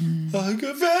 I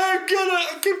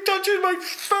keep touching my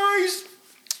face.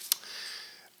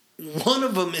 One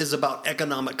of them is about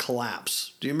economic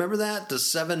collapse. Do you remember that? The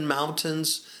 7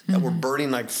 mountains that were burning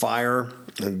like fire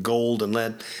and gold and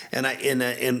lead.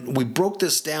 And we broke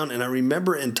this down, and I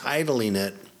remember entitling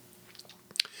it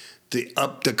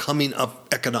the coming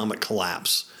up economic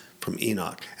collapse from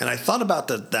Enoch. And I thought about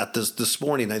that this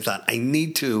morning. I thought I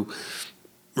need to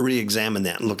re-examine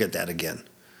that and look at that again,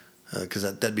 because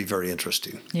that'd be very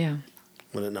interesting. Yeah.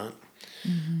 Would it not?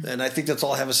 And I think that's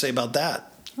all I have to say about that.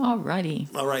 All righty.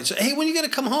 All right. So, hey, when are you going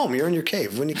to come home? You're in your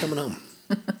cave. When are you coming home?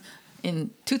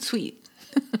 In Toot Sweet.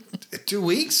 2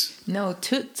 weeks? No,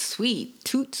 Toot Sweet.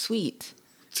 Toot Sweet.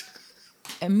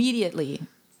 Immediately.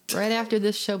 Right after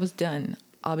this show was done,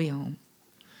 I'll be home.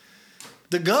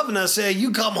 The governor said,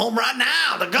 you come home right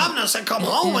now. The governor said, come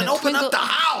home and open up the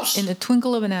house. In the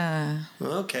twinkle of an eye.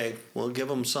 Okay. We'll give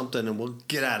them something and we'll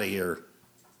get out of here.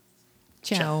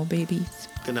 Ciao, babies.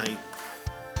 Good night.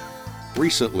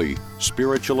 Recently,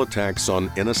 spiritual attacks on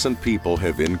innocent people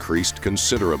have increased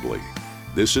considerably.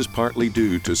 This is partly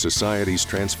due to society's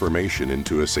transformation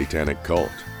into a satanic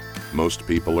cult. Most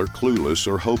people are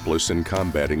clueless or hopeless in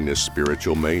combating this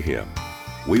spiritual mayhem.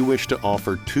 We wish to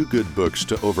offer 2 good books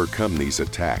to overcome these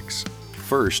attacks.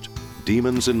 First,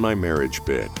 Demons in My Marriage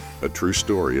Bed, a true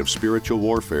story of spiritual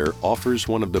warfare, offers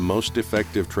one of the most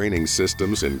effective training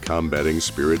systems in combating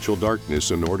spiritual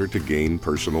darkness in order to gain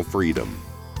personal freedom.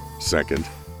 Second,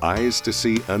 Eyes to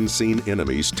See Unseen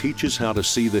Enemies teaches how to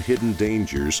see the hidden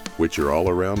dangers which are all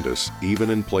around us, even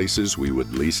in places we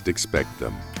would least expect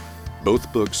them.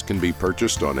 Both books can be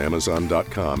purchased on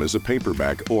Amazon.com as a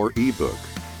paperback or ebook.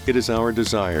 It is our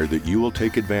desire that you will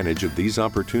take advantage of these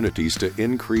opportunities to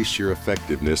increase your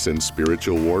effectiveness in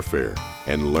spiritual warfare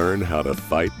and learn how to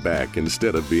fight back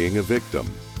instead of being a victim.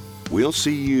 We'll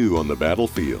see you on the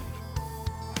battlefield.